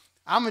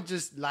 I'm going to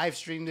just live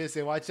stream this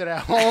and watch it at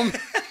home.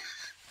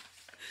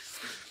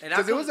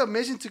 Because it was a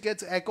mission to get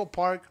to Echo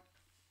Park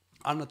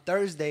on a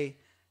Thursday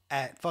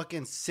at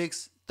fucking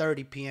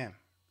 6:30 p.m.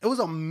 It was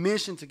a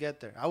mission to get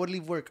there. I would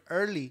leave work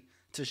early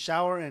to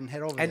shower and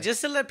head over there. And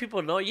just to let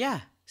people know,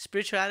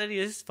 spirituality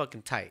is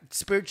fucking tight.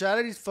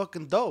 Spirituality is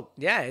fucking dope.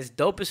 Yeah, it's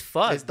dope as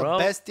fuck, It's bro.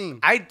 the best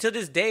thing. To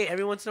this day,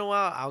 every once in a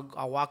while,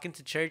 I'll walk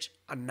into church.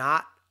 I'm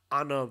not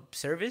on a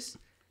service,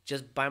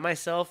 just by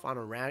myself on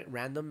a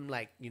random,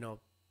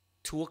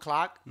 2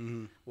 o'clock.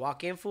 Mm-hmm.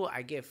 Walk in, fool.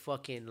 I get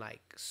fucking,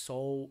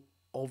 so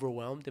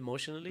overwhelmed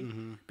emotionally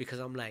because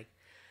I'm like,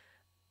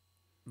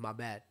 my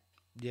bad.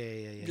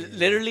 Yeah.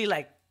 Literally,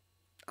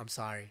 I'm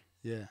sorry.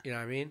 Yeah. You know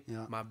what I mean?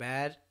 Yeah. My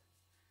bad.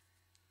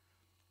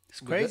 It's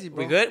crazy,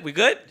 bro. We good? We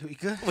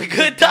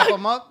good, Dap dog?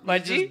 him up. My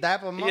You G? just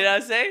dap him up. You know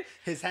what I'm saying?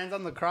 His hands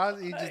on the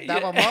cross. You just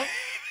dap him up.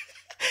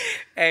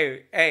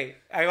 Hey,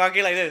 I walk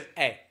in like this.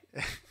 Hey,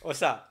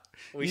 what's up?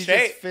 We You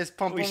straight? just fist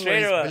pump We him straight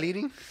when or he's what?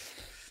 bleeding.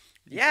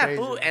 Yeah, crazy,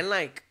 fool. bro.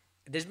 And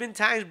there's been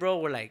times, bro,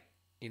 where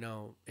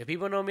if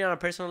people know me on a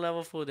personal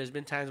level, fool, there's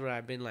been times where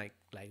I've been like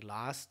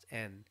lost,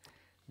 and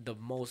the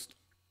most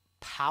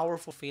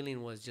powerful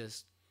feeling was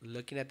just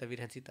looking at the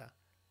Virgencita,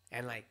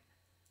 and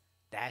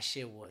that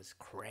shit was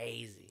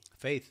crazy.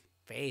 Faith,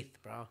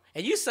 bro.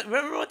 And you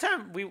remember one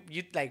time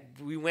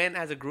we went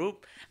as a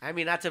group. I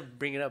mean, not to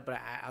bring it up, but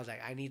I was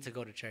like, I need to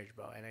go to church,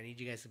 bro, and I need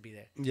you guys to be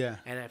there. Yeah.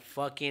 And I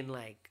fucking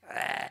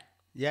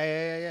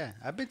Yeah.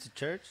 I've been to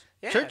church.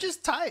 Yeah. Church is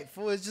tight,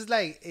 fool. It's just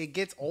it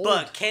gets old.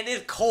 But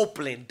Kenneth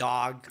Copeland,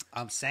 dog,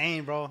 I'm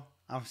saying, bro.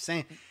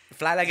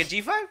 fly like a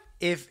G5.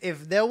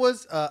 If there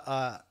was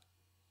a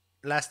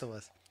Last of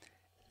Us,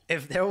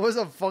 if there was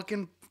a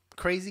fucking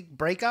crazy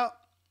breakout,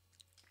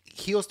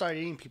 he'll start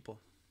eating people.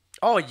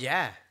 Oh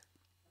yeah.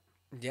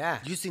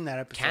 You seen that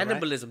episode?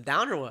 Cannibalism, right?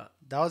 down or what?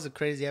 That was a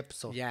crazy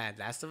episode. Yeah,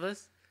 Last of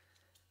Us.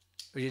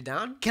 Are you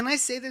down? Can I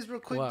say this real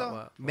quick What, though?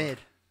 what? Mid.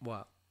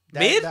 What?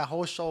 That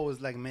whole show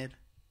was mid.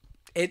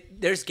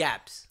 There's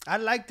gaps. I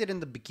liked it in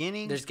the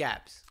beginning. There's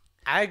gaps.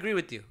 I agree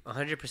with you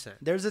 100%.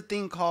 There's a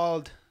thing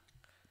called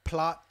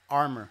plot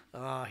armor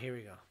Oh, here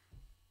we go.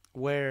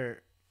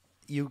 where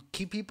you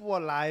keep people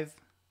alive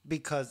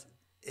because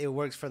it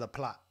works for the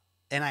plot.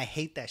 And I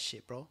hate that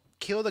shit, bro.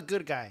 Kill the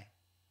good guy.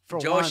 For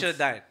Joe once. should have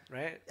died,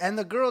 right? And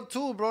the girl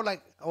too, bro.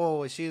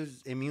 She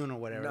was immune or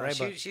whatever, No,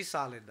 right? she's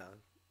solid, dog.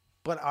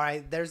 But all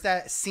right, there's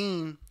that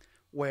scene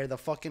where the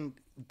fucking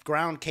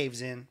ground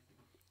caves in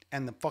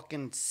and the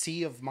fucking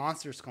sea of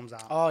monsters comes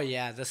out. Oh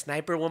yeah, the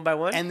sniper 1 by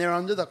 1. And they're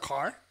under the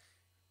car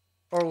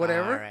or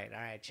whatever. All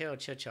right. Chill.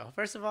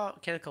 First of all,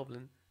 Kenneth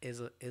Copeland is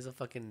a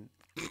fucking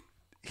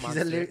He's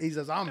monster. he's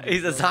a zombie. He's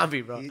a bro.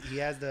 zombie, bro. He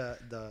has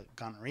the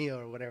gonorrhea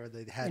or whatever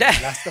they had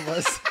in Last of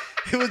Us.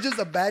 It was just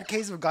a bad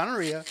case of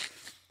gonorrhea.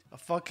 A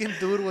fucking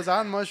dude was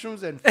on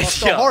mushrooms and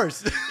fucked a Yo.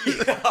 horse.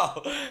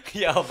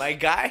 Yo, my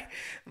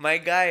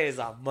guy is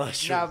a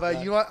mushroom. Nah, but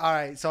dog. you want all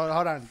right. So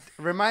hold on.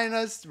 Remind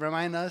us.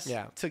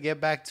 Yeah. To get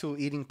back to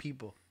eating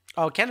people.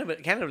 Oh,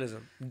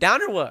 cannibalism.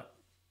 Down or what?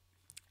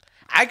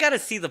 I gotta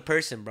see the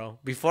person, bro,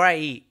 before I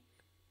eat.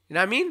 You know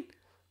what I mean?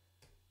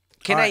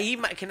 Can I Alright.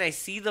 eat? Can I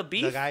see the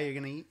beef? The guy you're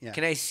gonna eat. Yeah.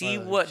 Can I see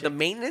Or what the chick.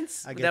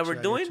 maintenance I get that you, we're I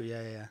get doing? you.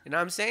 Yeah, yeah. You know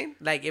what I'm saying?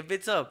 Like if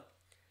it's a,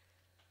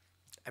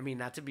 I mean,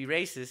 not to be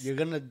racist. You're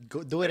gonna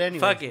go do it anyway.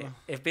 Fuck it.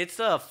 If it's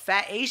a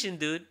fat Asian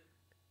dude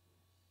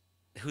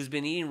who's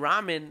been eating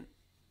ramen,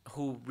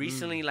 who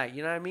recently, like,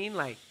 you know what I mean?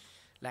 Like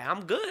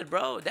I'm good,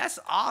 bro. That's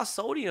all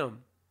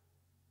sodium.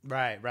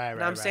 Right. You know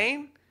what I'm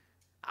saying?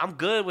 I'm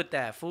good with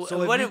that food.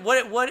 So So if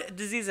what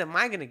disease am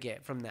I gonna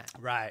get from that?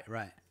 Right.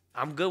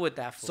 I'm good with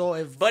that food. So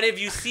if- but if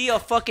you see a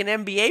fucking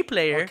NBA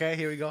player, Okay,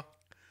 here we go.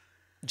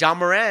 John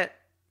Morant,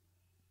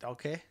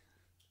 Okay.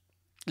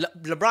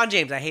 LeBron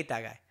James, I hate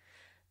that guy.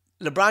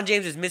 LeBron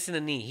James is missing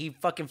a knee. He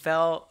fucking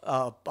fell.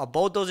 A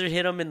bulldozer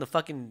hit him in the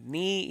fucking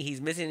knee. He's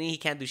missing a knee. He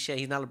can't do shit.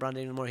 He's not LeBron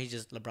James anymore. He's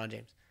just LeBron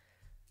James.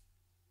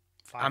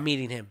 Fire. I'm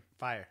eating him.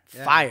 Fire.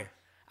 Yeah. Fire.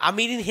 I'm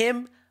eating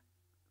him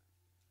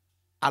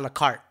a la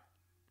carte.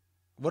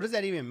 What does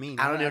that even mean?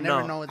 I don't even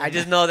never know. what I that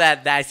just means. know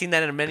that I seen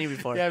that in a menu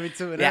before. Yeah, me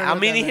too. I never Yeah, know I'm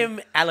what that eating meant.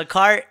 him a la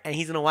carte, and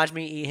he's gonna watch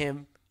me eat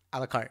him a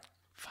la carte.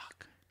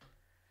 Fuck.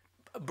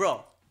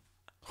 Bro,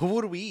 Who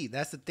would we eat?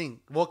 That's the thing.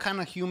 What kind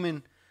of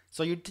human?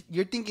 So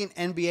you're thinking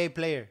NBA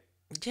player,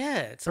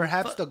 yeah. It's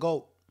perhaps the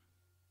GOAT.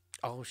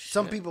 Oh shit.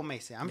 Some people may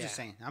say. I'm just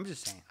Yeah. saying. I'm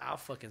just saying. I'll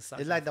fucking suck.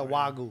 It's like the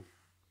Wagyu.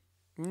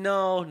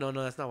 No,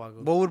 that's not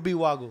Wagyu. What would be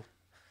Wagyu?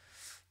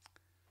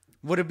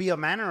 Would it be a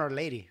man or a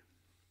lady?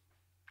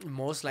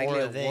 Most likely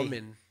Or a they.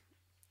 woman.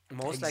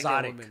 Most likely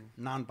Exotic, a woman.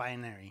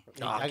 non-binary.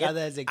 Oh, I get- got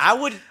this. I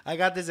would. I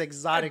got this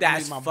exotic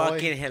That's meat, my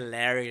fucking boy.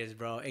 hilarious,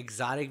 bro.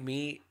 Exotic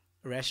meat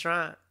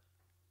restaurant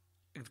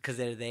because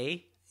they're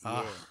they.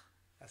 Yeah.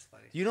 That's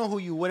funny. You know who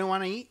you wouldn't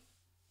want to eat?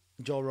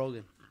 Joe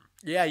Rogan.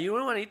 Yeah, you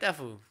wouldn't want to eat that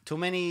food. Too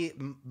many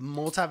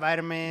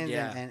multivitamins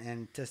Yeah.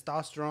 and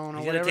testosterone or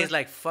It's whatever. gonna taste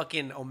like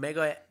fucking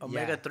omega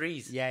Yeah.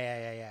 3s.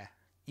 Yeah.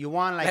 You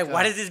want Like, like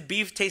why does this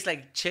beef taste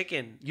like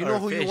chicken? you or know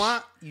who fish? you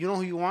want? You know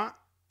who you want?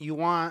 You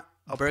want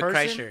a Bert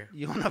person. Kreischer.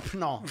 You want a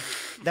no.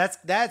 That's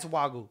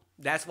Wagyu.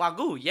 That's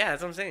Wagyu. Yeah,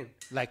 that's what I'm saying.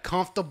 Like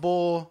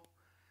comfortable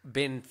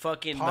Been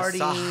fucking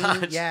partying.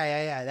 massaged.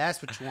 Yeah.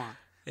 That's what you want.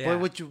 Yeah. But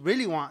what you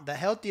really want, the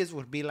healthiest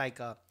would be like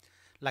a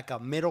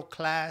middle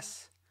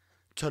class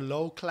to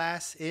low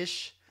class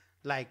ish,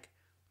 like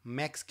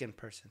Mexican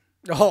person.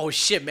 Oh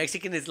shit,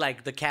 Mexican is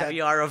like the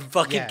caviar of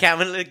fucking Yeah.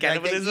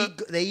 cannibalism. Like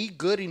they eat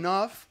good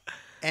enough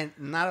and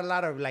not a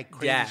lot of like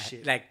crazy Yeah,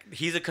 shit. like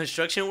he's a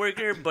construction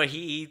worker, but he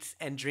eats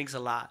and drinks a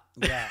lot.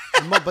 Yeah.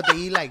 But they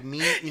eat like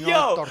meat, you know,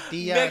 Yo,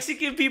 tortillas.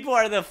 Mexican people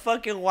are the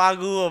fucking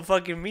Wagyu of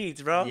fucking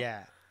meats, bro.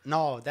 Yeah.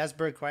 No, that's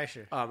Bert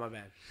Kreischer. Oh my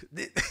bad.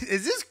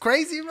 Is this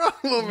crazy, bro?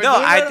 No,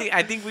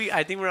 I think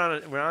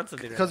we're on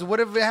something. Because Right what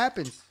if it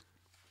happens?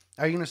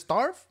 Are you gonna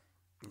starve?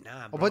 now.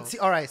 Nah, Oh, bro. but see,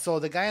 all right. So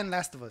the guy in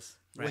Last of Us,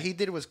 what Right. he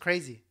did was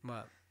crazy.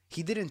 What?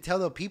 He didn't tell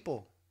the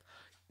people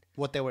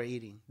what they were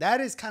eating. That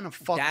is kind of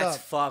fucked That's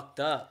up. fucked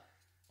up.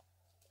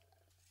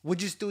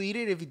 Would you still eat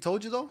it if he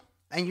told you though?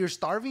 And you're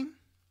starving?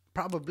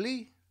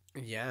 Probably.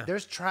 Yeah.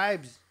 There's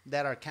tribes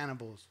that are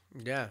cannibals.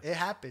 Yeah. It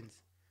happens.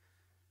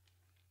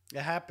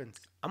 It happens.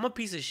 I'm a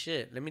piece of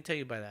shit. Let me tell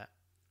you by that.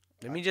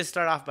 Let me just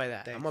start off by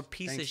that. I'm a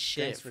piece Thanks- of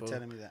shit. Thanks for fool.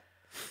 telling me that.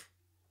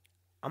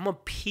 I'm a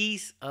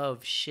piece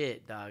of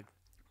shit, dog.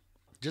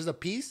 Just a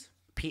piece?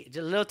 Just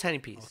a little tiny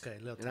piece. Okay,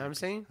 little You know tiny what I'm piece.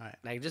 saying? All right.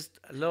 Like just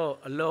a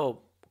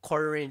little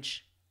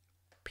quarter-inch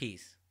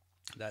piece.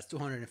 That's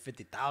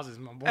 250,000,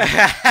 my boy.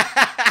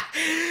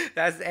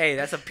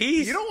 That's a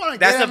piece. You don't want to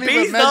That's get a at me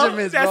piece, with dog.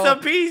 measurements, That's bro. a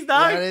piece,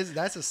 dog.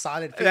 That's a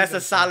solid piece. That's a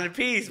of solid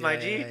piece, my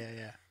G.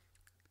 Yeah.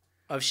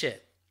 Of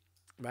shit,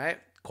 right?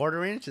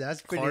 Quarter inch?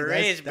 That's pretty. Quarter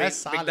that's, inch,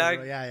 that's big solid, dog.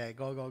 bro. Yeah.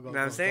 Go. Know what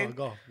I'm saying?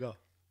 Go.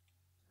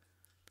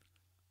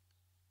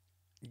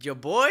 Your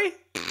boy,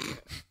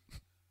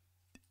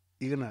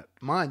 You're gonna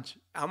munch.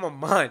 I'm a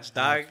munch,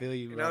 dog. I feel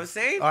you, know bro. what I'm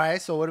saying? All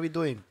right, so what are we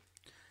doing?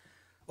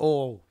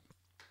 Oh,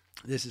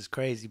 this is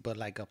crazy, but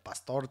like a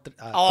pastor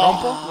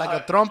trompo?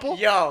 Like a trompo?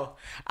 Yo,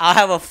 I'll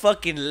have a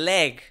fucking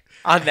leg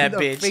on that the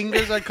bitch.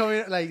 fingers are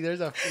coming, like there's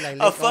a... Like,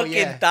 A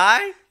fucking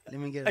thigh? Let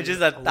me get Or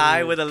just a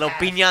thigh with a little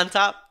piña on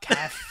top?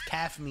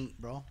 calf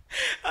meat, bro.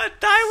 A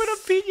thigh with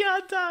a piña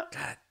on top.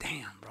 God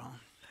damn, bro.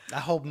 I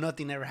hope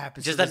nothing ever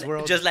happens Just to this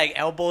world. just like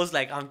elbows,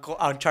 like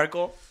on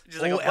charcoal.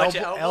 Just like oh, a bunch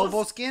of elbow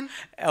elbows. skin?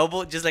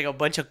 Just like a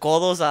bunch of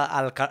codos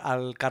al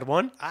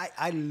carbón.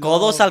 I love...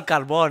 Codos al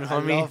carbón, I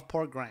homie. love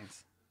pork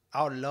grinds.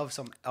 I would love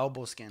some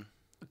elbow skin.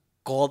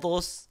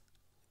 Codos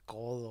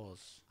Codos.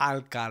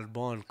 al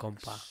carbón,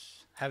 compa.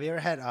 Have you ever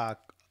had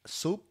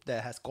soup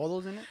that has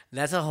codos in it?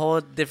 That's a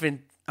whole different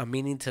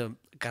meaning to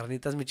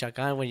Carnitas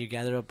Michoacán when you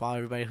gather up all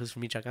everybody who's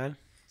from Michoacán.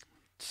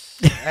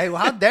 Hey,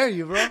 well, how dare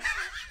you, bro?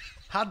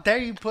 How dare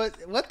you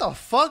put... What the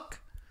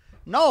fuck?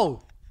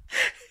 No.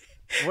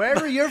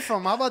 Wherever you're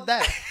from, how about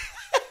that?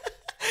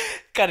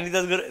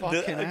 Carnitas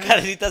Fucking ass.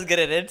 Carnitas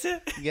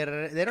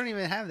Guerrerense? They don't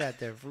even have that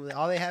there.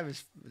 All they have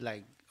is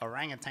like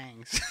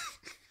orangutans.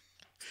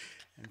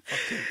 And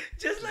fucking,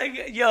 Just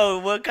like, yo,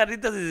 what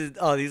carnitas is?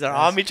 Oh, these are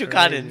all that's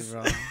Michoacans. crazy,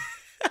 bro.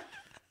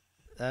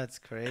 That's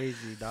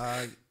crazy,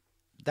 dog.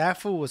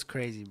 That fool was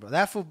crazy, bro.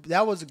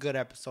 That was a good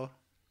episode.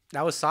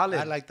 That was solid.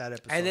 I like that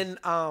episode. And then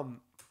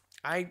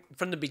I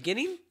from the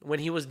beginning when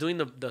he was doing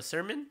the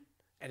sermon,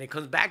 and it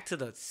comes back to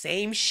the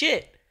same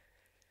shit.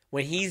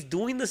 When he's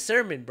doing the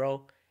sermon,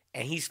 bro,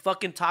 and he's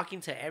fucking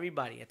talking to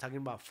everybody and talking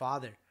about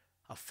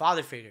a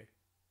father figure.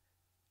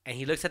 And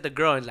he looks at the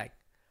girl and like,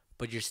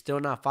 but you're still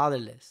not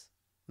fatherless.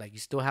 Like, you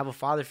still have a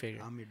father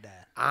figure. I'm your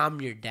dad. I'm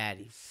your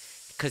daddy.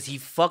 Because he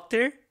fucked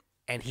her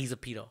and he's a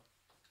pedo.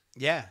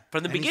 Yeah.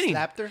 From the And beginning. He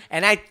slapped her.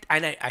 And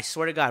I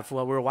swear to God,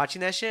 while we were watching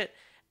that shit,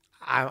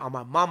 on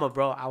my mama,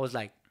 bro, I was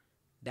like,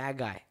 that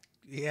guy.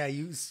 Yeah,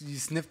 you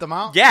sniffed him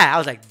out? Yeah, I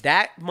was like,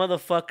 that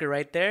motherfucker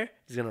right there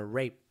is going to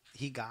rape.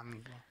 He got me,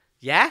 bro.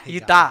 Yeah? He You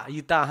got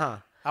thought, huh?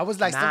 I was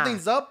like, Nah.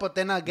 something's up, but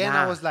then again,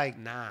 I was like,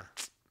 nah.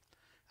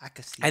 I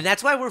could see. And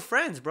that's why we're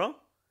friends, bro.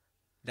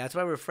 That's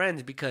why we're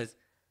friends, because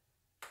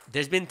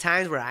there's been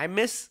times where I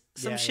miss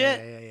some shit,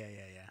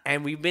 Yeah.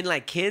 and we've been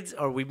like kids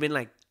or we've been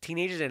like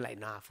teenagers and like,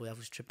 nah, fool, that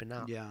was tripping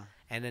out. Yeah.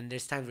 And then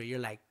there's times where you're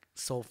like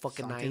so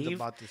fucking Something's naive,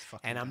 about this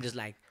fucking and I'm guy. just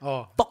like,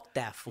 Oh. fuck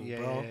that fool, Yeah,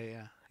 bro.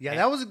 Yeah,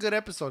 that was a good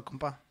episode,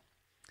 compa.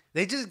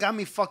 They just got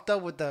me fucked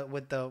up with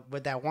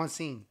that one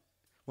scene.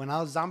 When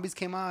all the zombies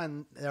came out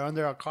and they're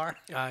under a car.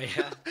 Oh,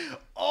 yeah.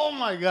 Oh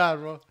my god,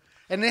 bro.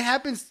 And it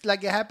happens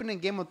like it happened in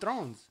Game of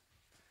Thrones.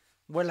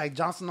 Where like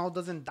Jon Snow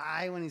doesn't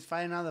die when he's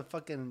fighting out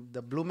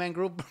the Blue Man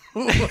Group,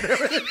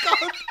 whatever they're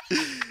called.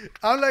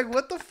 I'm like,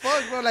 what the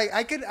fuck, bro? Like,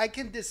 I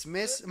can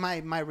dismiss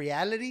my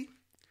reality,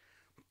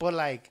 but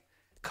like,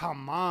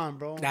 come on,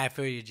 bro. I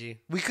feel you, G.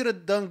 We could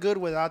have done good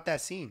without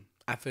that scene.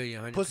 I feel you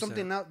 100%. Put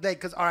something out, like,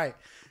 cause all right,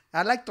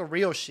 I like the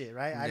real shit,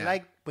 right? I Yeah.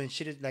 like when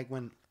shit is like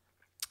when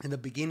in the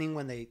beginning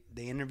when they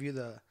interview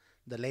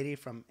the lady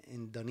from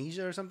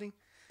Indonesia or something.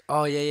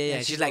 Oh, yeah.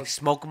 And She's she like, goes-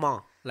 smoke them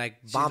all.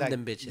 Like, bomb like,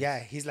 them bitches. Yeah,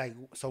 he's like,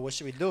 so what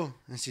should we do?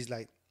 And she's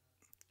like,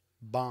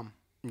 bomb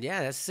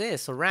that's it.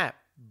 It's a wrap.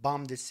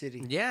 this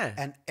city. Yeah.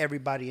 And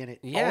everybody in it.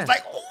 I Yeah. was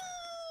like, oh,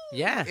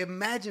 Yeah.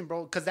 imagine,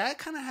 bro, because that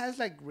kind of has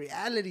like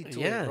reality to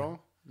Yeah. it, bro.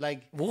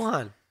 Like,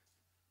 Wuhan.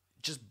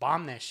 just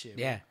bomb that shit.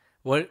 Bro. Yeah.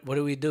 What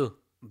do we do?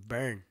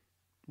 Burn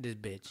this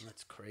bitch.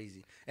 That's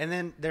crazy. And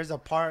then there's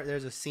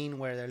a scene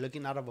where they're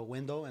looking out of a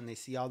window and they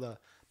see all the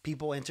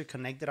people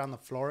interconnected on the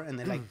floor, and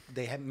they like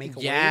make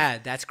a Yeah,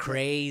 wave. that's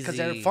crazy. Because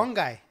they're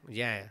fungi.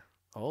 Yeah.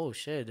 Oh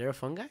shit, they're a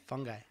fungi.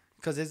 Fungi.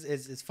 Because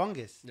it's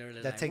fungus They're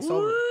that like, takes "Woo,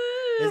 over.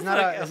 It's not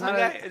fuck- a. It's fungi.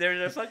 not a.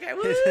 They're a fungi.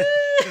 Woo.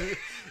 Yeah,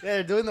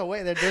 they're doing the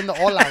way. They're doing the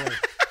hola way.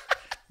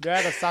 They're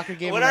at a soccer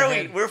game. What in are their we?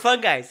 head. We're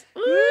fungis.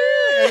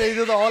 And they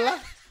do the hola.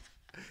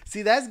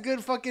 See, that's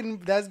good fucking.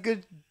 That's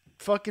good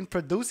fucking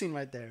producing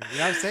right there. You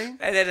know what I'm saying?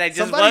 And then like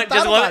Somebody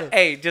thought about it.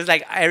 hey, just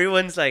like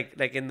everyone's like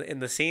in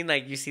the scene,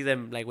 like you see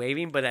them like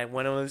waving, but like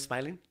one of them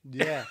smiling.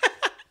 Yeah.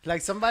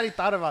 Like somebody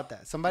thought about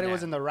that. Somebody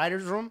was Yeah. in the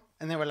writer's room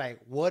and they were like,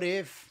 what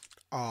if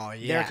Oh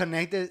they're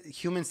connected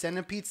human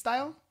centipede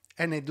style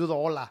and they do the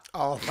hola?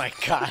 Oh my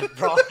god,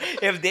 bro!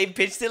 If they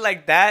pitched it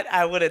like that,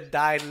 I would have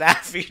died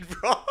laughing,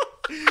 bro.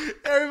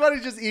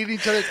 Everybody's just eating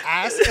each other's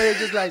ass and they're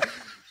just like,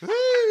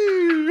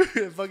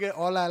 fucking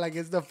hola, like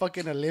it's the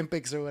fucking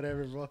Olympics or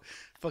whatever, bro.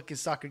 Fucking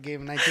soccer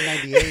game in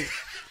 1998.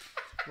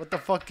 What the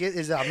fuck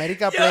is it?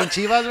 America playing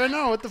Chivas right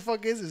now? What the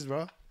fuck is this,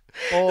 bro?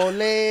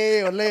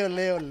 Ole, ole, ole,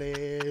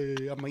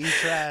 ole. I'm gonna eat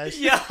trash.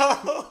 Yo,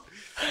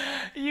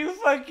 you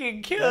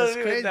fucking killed That's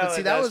me. crazy. But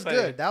see, that was funny.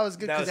 good. That was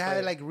good That because it was had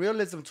funny. like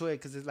realism to it.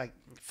 Because it's like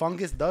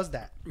fungus does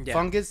that. Yeah.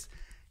 Fungus,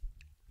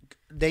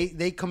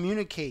 they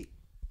communicate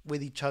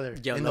with each other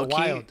Yo, in the low-key-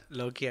 wild.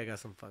 Low-key, I got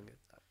some fungus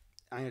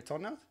On your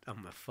toenails?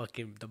 on my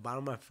fucking the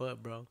bottom of my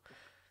foot, bro.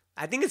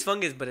 I think it's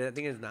fungus, but I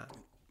think it's not.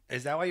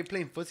 Is that why you're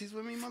playing footsies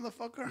with me,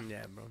 motherfucker?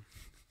 Yeah, bro.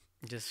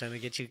 Just trying to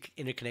get you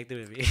interconnected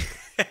with me.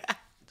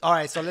 All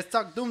right, so let's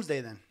talk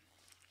Doomsday then.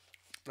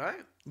 All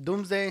right.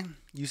 Doomsday,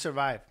 you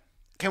survived.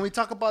 Can we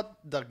talk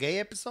about the gay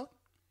episode?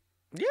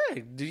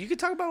 Yeah, you can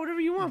talk about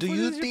whatever you want. Do fool.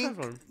 you This is your think?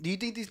 platform. Do you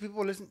think these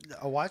people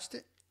watched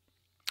it?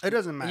 It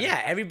doesn't matter.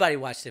 Yeah, everybody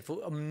watched it.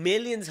 Fool.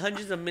 Millions,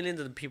 hundreds of millions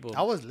of people.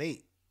 I was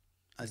late.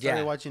 I started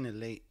Yeah. watching it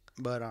late.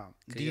 But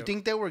do you you're-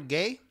 think they were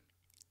gay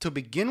to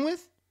begin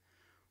with?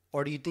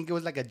 Or do you think it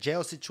was like a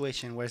jail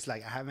situation where it's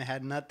like, I haven't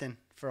had nothing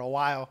for a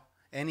while.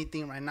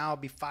 Anything right now will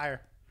be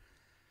fire.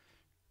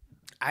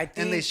 I think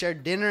And they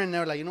shared dinner and they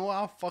were like, you know what?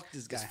 I'll fuck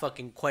this guy. this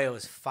fucking quail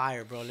is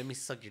fire, bro. Let me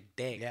suck your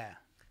dick. Yeah.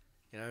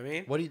 You know what I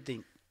mean? What do you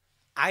think?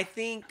 I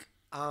think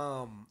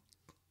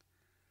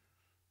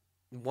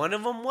one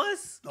of them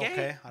was gay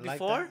Okay. I like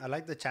before. that. I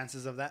like the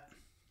chances of that.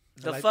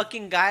 I The like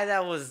fucking guy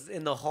that was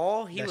in the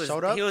hall, he That was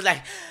showed up? he was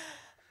like,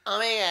 "Oh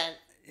my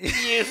god,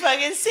 you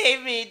fucking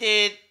saved me,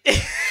 dude."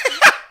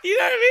 You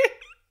know what I mean?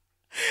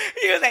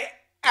 He was like,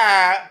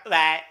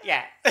 right,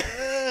 yeah."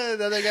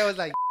 The other guy was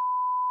like,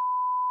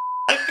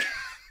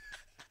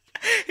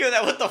 He was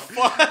like, "What the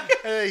fuck?"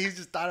 he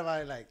just thought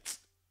about it like,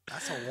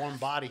 That's a warm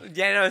body.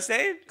 Yeah, you know what I'm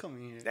saying? Come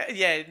here.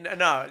 Yeah,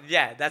 no,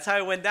 yeah, that's how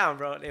it went down,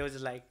 bro. It was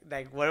just like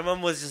one of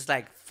them was just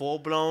like full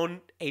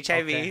blown HIV.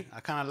 Okay, I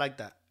kind of like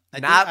that.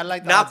 I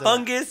like the not odds of that.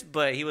 fungus,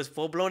 but he was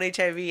full blown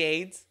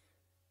HIV/AIDS.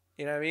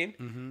 You know what I mean?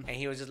 Mm-hmm. And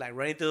he was just like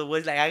running through the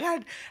woods, like I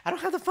don't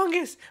have the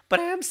fungus, but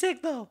I am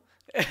sick though.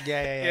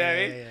 Yeah. You know what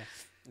I mean? Yeah.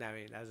 Nah, I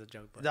mean that was a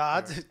joke. But The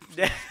odds.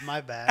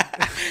 My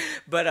bad.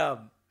 but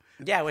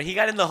yeah, when he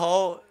got in the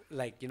hole,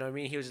 like you know what I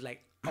mean, he was just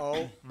like,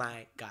 oh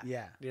my god.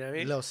 Yeah. You know what I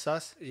mean? Little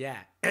sus. Yeah,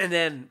 and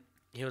then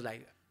he was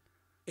like,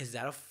 "Is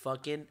that a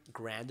fucking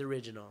grand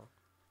original,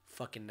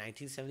 fucking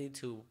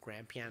 1972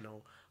 grand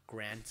piano,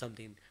 grand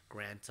something,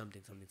 something."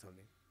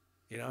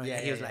 You know? Yeah,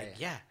 And he was like,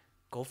 "Yeah,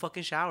 go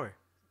fucking shower."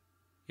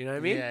 You know what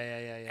I mean?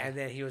 Yeah. And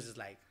then he was just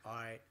like, "All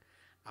right,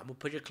 I'm gonna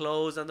put your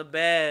clothes on the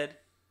bed.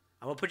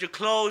 I'm gonna put your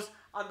clothes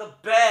on the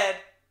bed."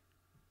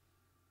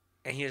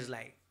 And he was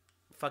like,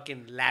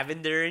 fucking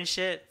lavender and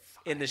shit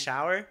in the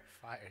shower.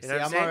 Fire. You See, know what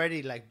I'm I'm saying?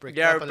 already like bricked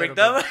Yeah, up a bricked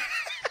little up. bit.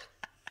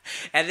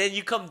 And then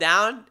you come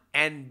down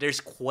and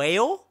there's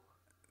quail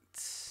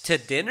to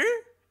dinner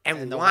and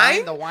And the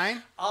wine. The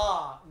wine.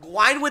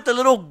 Wine with the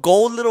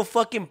little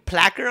fucking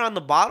placard on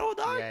the bottle,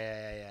 dog.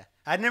 Yeah.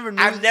 I never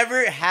knew. I've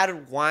never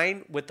had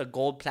wine with a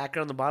gold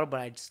placard on the bottle, but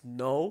I just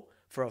know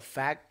for a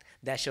fact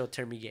that shit'll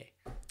turn me gay.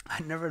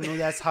 I never knew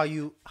that's how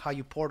you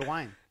poured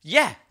wine.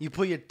 Yeah. You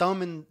put your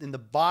thumb in the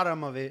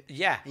bottom of it.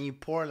 Yeah. And you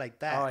pour it like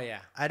that. Oh, yeah.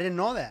 I didn't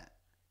know that.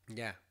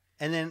 Yeah.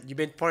 And then You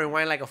been pouring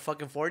wine like a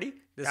fucking 40?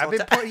 I've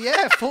been pouring,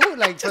 fool,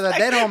 like for the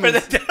dead For homies.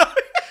 the dead homies.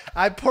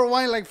 I pour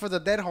wine like for the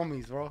dead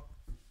homies, bro.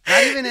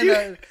 Not even in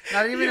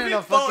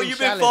a fucking You've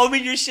been chalice.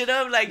 foaming your shit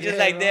up like just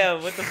Yeah, like bro.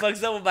 damn. What the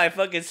fuck's up with my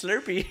fucking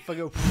Slurpee?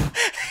 Fucking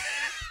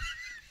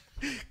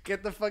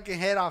get the fucking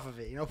head off of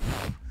it, you know.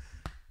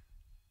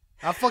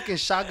 I fucking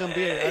shotgun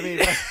beer. I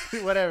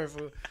mean, whatever,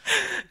 fool.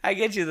 I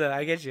get you though.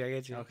 I get you.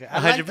 Okay,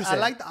 100%. I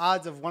like the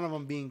odds of one of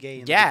them being gay.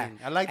 In the Yeah.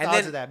 beginning. I like the And odds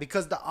then- of that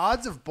because the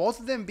odds of both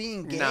of them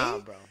being gay Nah,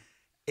 bro.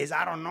 is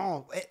I don't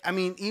know. I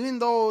mean, even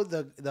though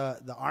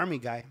the army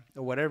guy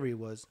or whatever he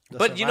was, the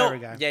But you know,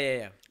 survivor guy,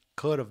 yeah.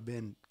 could have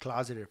been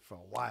closeted for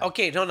a while.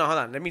 Okay, no, hold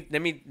on. Let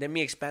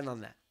me expand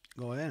on that.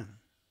 Go ahead.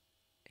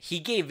 He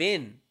gave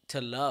in to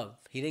love.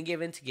 He didn't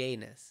give in to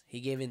gayness. He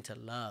gave in to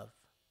love.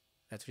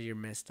 That's where you're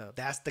messed up.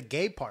 That's the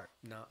gay part.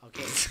 No,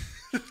 okay.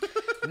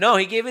 No,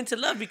 he gave in to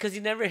love because he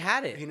never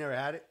had it. He never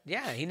had it.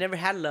 Yeah, he never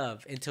had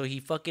love until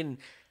he fucking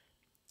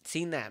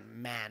seen that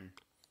man.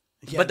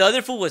 Yeah, But the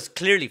other fool was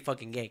clearly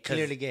fucking gay.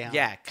 Clearly gay, huh?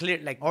 Yeah, clear.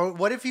 Like, Or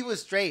what if he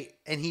was straight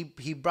and he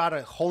brought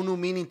a whole new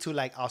meaning to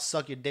like I'll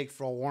suck your dick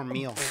for a warm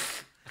meal.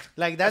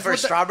 Like that's for what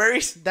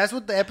strawberries. that's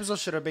what the episode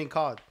should have been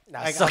called. Nah,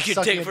 Like, suck I'll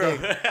your dick for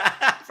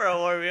for a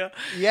warm meal.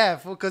 Yeah,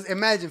 because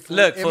imagine, fool.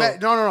 Look, fool.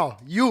 No.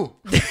 You.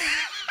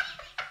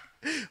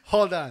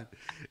 Hold on.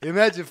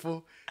 Imagine,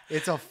 fool.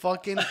 It's a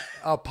fucking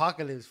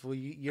apocalypse, fool.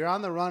 You're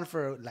on the run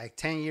for like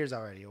 10 years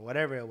already or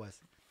whatever it was.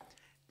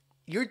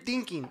 You're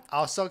thinking,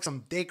 I'll suck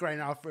some dick right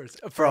now first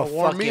For a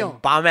warm fucking meal.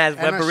 bomb-ass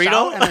And wet a burrito?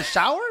 shower- and a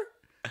shower?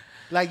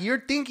 Like, you're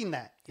thinking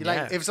that. Yeah.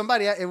 Like,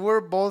 if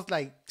we're both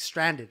like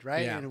stranded,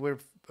 right? Yeah. And we're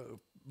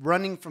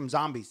running from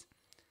zombies.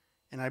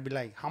 And I'd be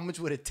like, how much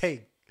would it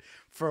take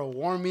for a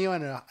warm meal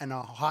and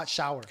a hot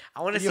shower?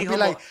 I wanna And you'll see be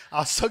homo- like,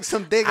 I'll suck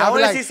some dick. I I'll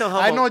be wanna like, see some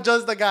I homo- know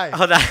just the guy.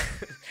 Hold on.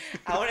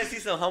 I want to see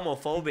some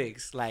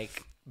homophobics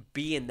like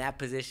be in that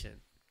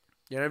position.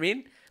 You know what I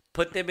mean?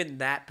 Put them in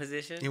that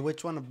position. In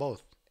which one of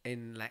both?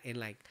 In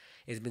like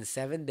it's been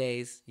 7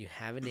 days. You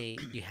haven't ate.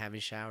 You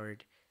haven't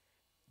showered.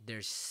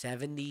 There's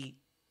 70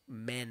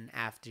 men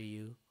after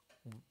you,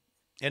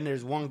 And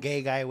there's one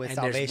gay guy with and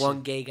salvation. there's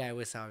one gay guy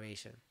with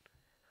salvation.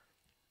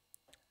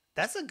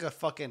 That's a good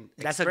fucking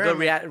That's a good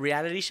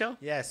reality show.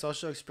 Yeah,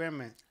 social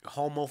experiment.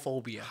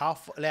 Homophobia.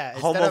 Homophobia.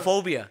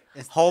 Homophobia.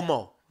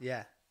 Homo.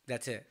 Yeah.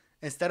 That's it.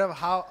 Instead of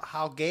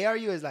how gay are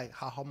you is like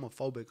how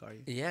homophobic are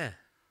you? Yeah.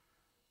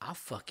 I'll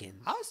fucking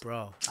I was-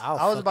 bro.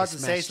 I was about to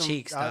smash say some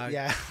cheeks, dog.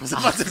 yeah, I was I'll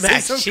about to say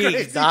smash some cheeks,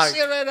 crazy dog.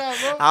 shit right now,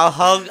 bro.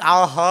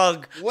 I'll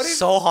hug What if-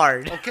 so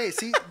hard. Okay,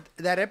 see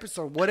that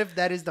episode. What if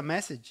that is the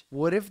message?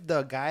 What if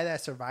the guy that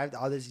survived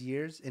all these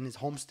years in his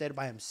homestead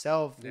by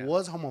himself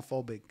was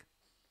homophobic?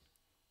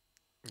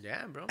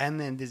 Yeah, bro. And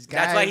then this guy,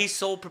 That's why he's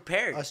so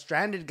prepared. a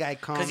stranded guy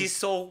comes. Because he's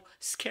so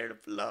scared of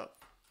love.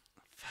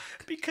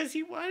 Because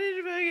he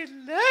wanted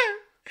fucking love.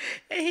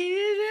 And he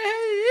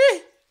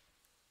didn't.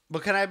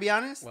 But can I be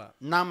honest? What?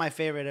 Not my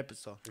favorite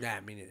episode. Yeah,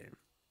 me neither.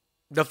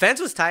 The fence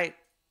was tight.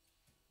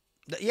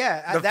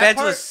 Yeah, The that fence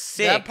part, was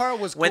sick. That part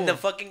was cool. When the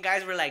fucking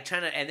guys were like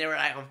trying to, and they were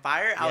like on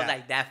fire, I was Yeah.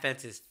 like, that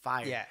fence is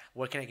fire. Yeah.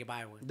 Where can I get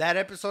by one? That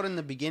episode in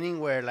the beginning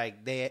where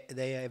like they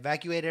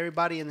evacuate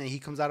everybody and then he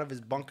comes out of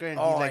his bunker and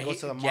he like goes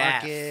to the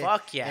market.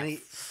 Fuck yeah. And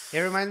it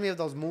reminds me of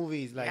those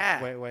movies like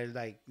Yeah. where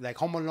like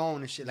Home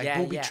Alone and shit, like Yeah,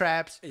 booby yeah.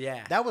 traps.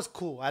 Yeah. That was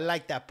cool. I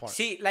like that part.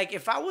 See, like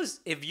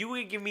if you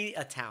would give me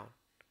a town,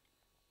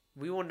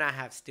 we will not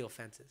have steel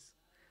fences.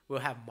 We'll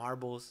have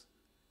marbles.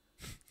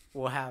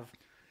 We'll have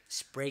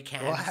spray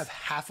cans. We'll have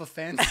half a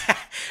fence.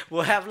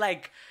 we'll have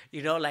like,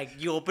 you know, like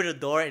you open a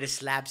door and it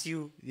slaps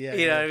you. Yeah,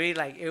 You know yeah. what I mean?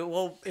 Like it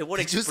won't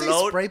Did you say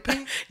explode. spray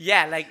paint?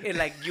 Yeah, like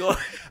you.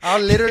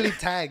 I'll literally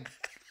tag.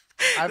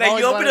 I've Like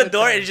always you open wanted a to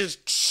door tag. and it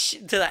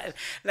just to that.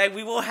 Like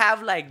we will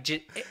have like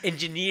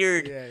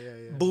engineered Yeah.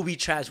 booby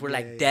traps where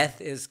like yeah.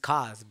 death is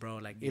caused, bro.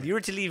 Like if you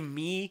were to leave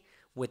me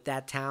with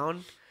that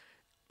town,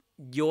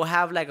 you'll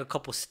have like a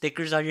couple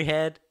stickers on your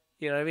head.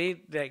 You know what I mean?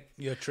 Like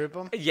You trip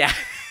them? yeah,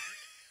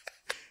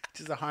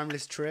 Just a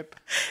harmless trip.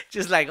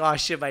 just like oh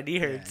shit, my knee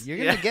Yeah, hurts. you're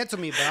gonna get to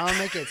me, but I'll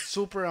make it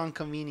super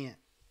inconvenient.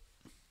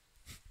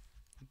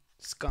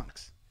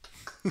 Skunks.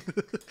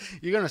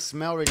 You're gonna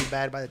smell really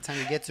bad by the time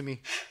you get to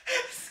me.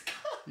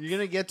 You're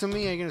gonna get to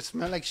me and you're gonna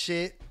smell like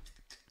shit.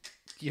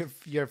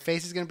 Your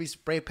face is gonna be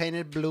spray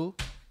painted blue,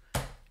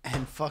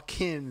 and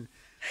fucking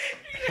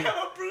You have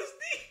a bruised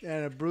knee.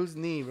 and a bruised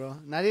knee, bro.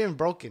 Not even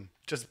broken,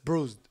 just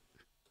bruised,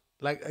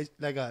 like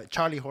a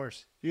Charlie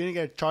horse. You're gonna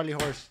get a Charlie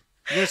horse.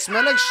 You're gonna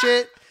smell like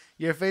shit.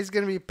 Your face is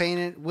gonna be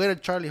painted with a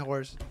Charlie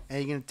horse, and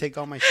you're gonna take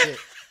all my shit.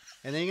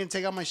 And then you're gonna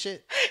take out my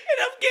shit.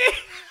 And I'm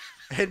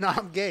gay. And now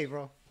I'm gay,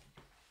 bro.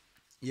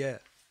 Yeah.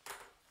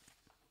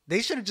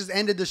 They should have just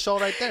ended the show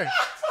right there. And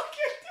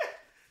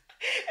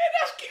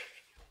I'm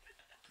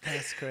gay.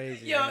 That's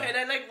crazy. Yo, man. and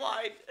I like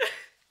wine.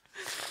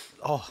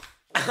 Oh,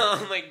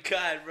 Oh my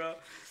god, bro.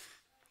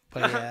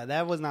 but yeah,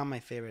 that was not my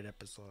favorite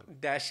episode.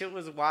 That shit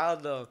was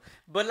wild though.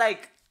 But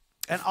like,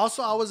 And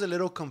also, I was a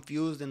little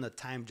confused in the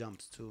time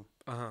jumps too,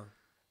 uh-huh.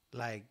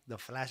 like the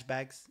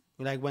flashbacks,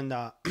 like when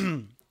the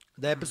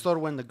the episode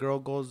when the girl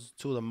goes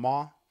to the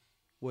mall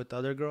with the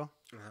other girl.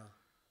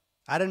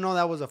 I didn't know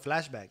that was a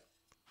flashback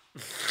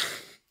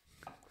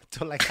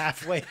until like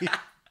halfway.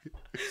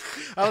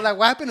 I was like,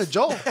 "What happened to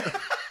Joel?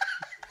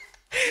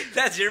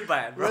 That's your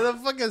bad, Where bro. the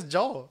fuck is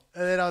Joel?"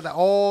 And then I was like,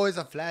 "Oh, it's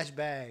a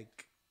flashback."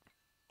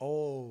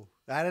 Oh,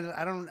 I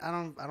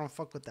don't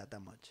fuck with that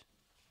much.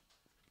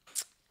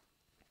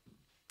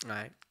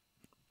 Alright.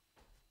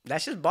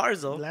 That's just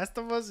bars though. Last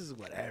of Us is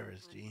whatever,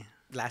 G.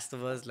 Last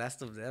of Us,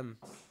 Last of Them.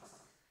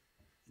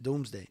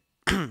 Doomsday.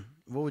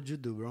 What would you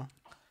do, bro?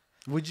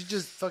 Would you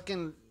just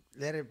fucking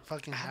let it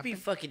fucking I'd be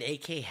happen? fucking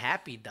AK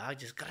happy, dog.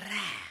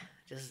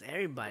 Just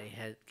everybody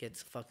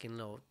gets fucking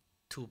little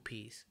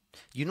 2-piece.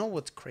 You know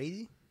what's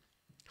crazy?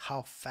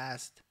 How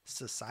fast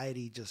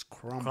society just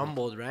crumbled.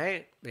 Crumbled,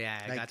 right? Yeah,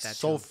 I Like got that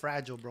so too.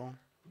 fragile, bro.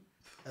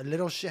 A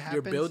little shit Your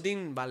happens.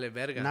 building, vale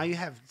verga. Now you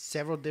have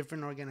several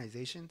different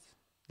organizations.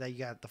 That you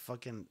got the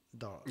fucking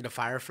the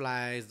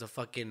Fireflies, the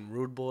fucking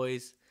Rude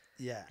Boys,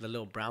 yeah, the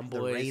little Brown the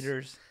Boys,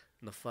 Raiders,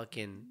 the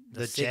fucking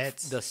The sick-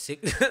 Jets, the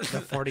sick, the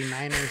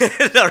 49ers.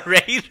 the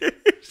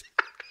Raiders.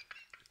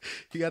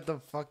 You got the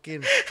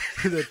fucking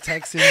the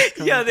Texans.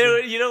 coming Yeah,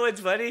 through. you know what's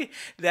funny?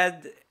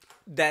 That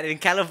in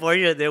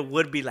California there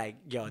would be like,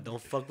 yo,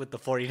 don't fuck with the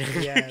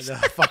 49ers. Yeah, the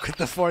fuck with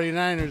the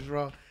 49ers,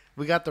 bro.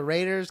 We got the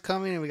Raiders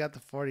coming and we got the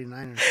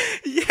 49ers.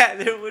 Yeah,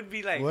 there would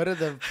be like, What do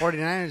the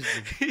 49ers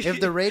do?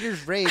 If the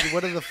Raiders raid,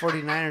 what do the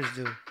 49ers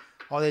do?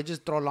 Oh, they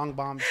just throw long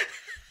bombs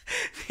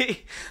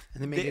they,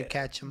 and they make you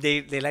catch them.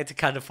 they like to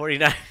count to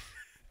 49.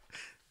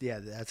 Yeah,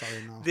 that's all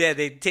they know. Yeah,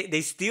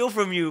 they steal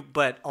from you,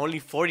 but only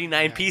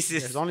 49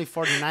 pieces. There's only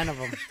 49 of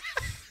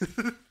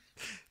them.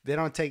 They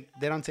don't take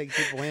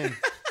people in.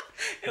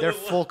 They're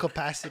full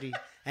capacity.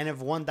 And if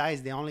one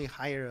dies, they only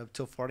hire up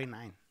to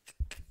 49.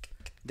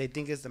 They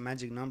think it's the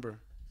magic number.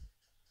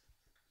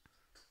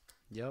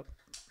 Yep.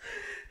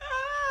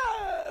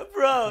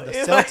 Bro, The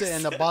if Celtics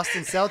and the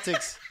Boston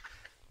Celtics,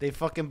 they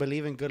fucking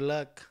believe in good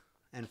luck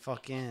and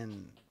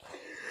fucking.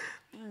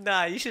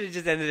 Nah, you should have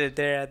just ended it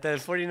there at the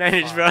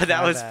 49ers, Fuck, bro.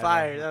 That my was bad,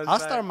 fire. bro. That was I'll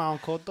fire. start my own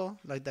koto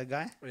like that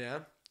guy, Yeah.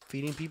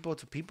 feeding people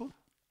to people.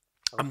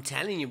 I'm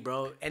telling you,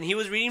 bro. And he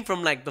was reading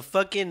from like the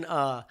fucking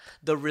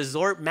the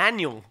resort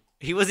manual.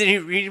 He wasn't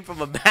even reading from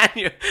a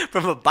manual,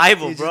 from a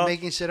Bible, He's bro. just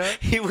making shit up.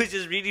 He was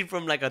just reading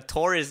from like a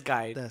tourist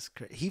guide. That's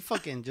crazy. He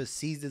fucking just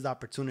seized his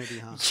opportunity,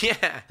 huh?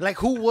 Yeah. Like,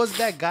 who was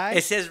that guy?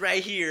 It says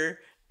right here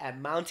at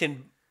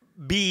Mountain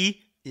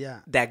B Yeah.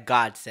 that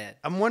God said.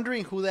 I'm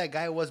wondering who that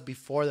guy was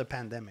before the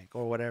pandemic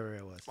or whatever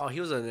it was. Oh, he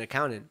was an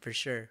accountant for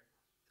sure.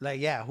 Like,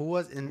 yeah, who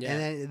was? And Yeah.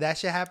 then that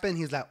shit happened.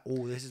 He's like,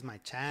 oh, this is my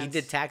chance. He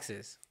did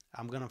taxes.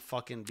 I'm going to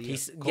fucking be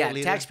He's a yeah,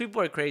 co-leader. tax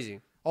people are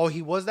crazy. Oh,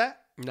 he was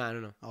that? No, I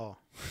don't know. Oh,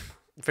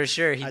 For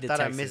sure, he I did thought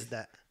taxes. I missed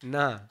that.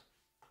 Nah,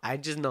 I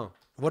just know.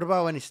 What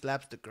about when he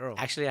slaps the girl?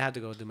 Actually, I have to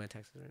go do my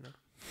taxes right now.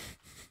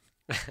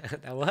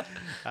 That what?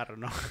 I don't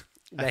know.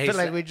 That I he feel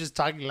like sla- we are just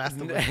talking last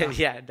of us.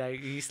 Yeah, that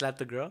he slapped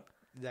the girl.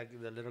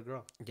 The little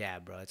girl. Yeah,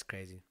 bro, it's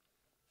crazy.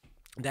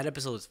 That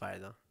episode was fire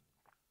though.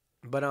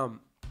 But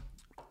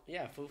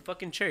yeah,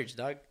 fucking church,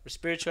 dog.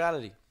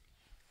 Spirituality.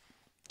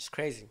 It's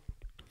crazy.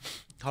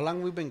 How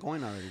long we been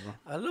going already, bro?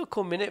 A little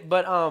cool minute,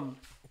 but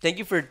thank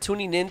you for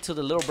tuning in to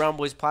the Little Brown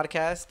Boys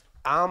podcast.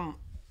 I'm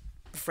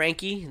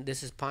Frankie.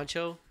 This is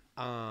Pancho.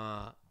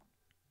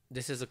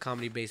 This is a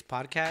comedy-based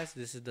podcast.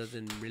 This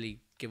doesn't really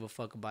give a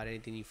fuck about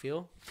anything you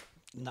feel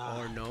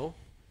Nah. or know.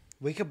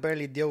 We could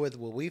barely deal with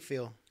what we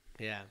feel.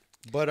 Yeah.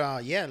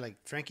 But yeah, like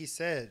Frankie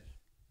said,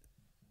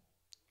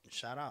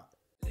 shout out.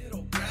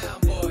 Little brown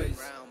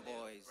boys.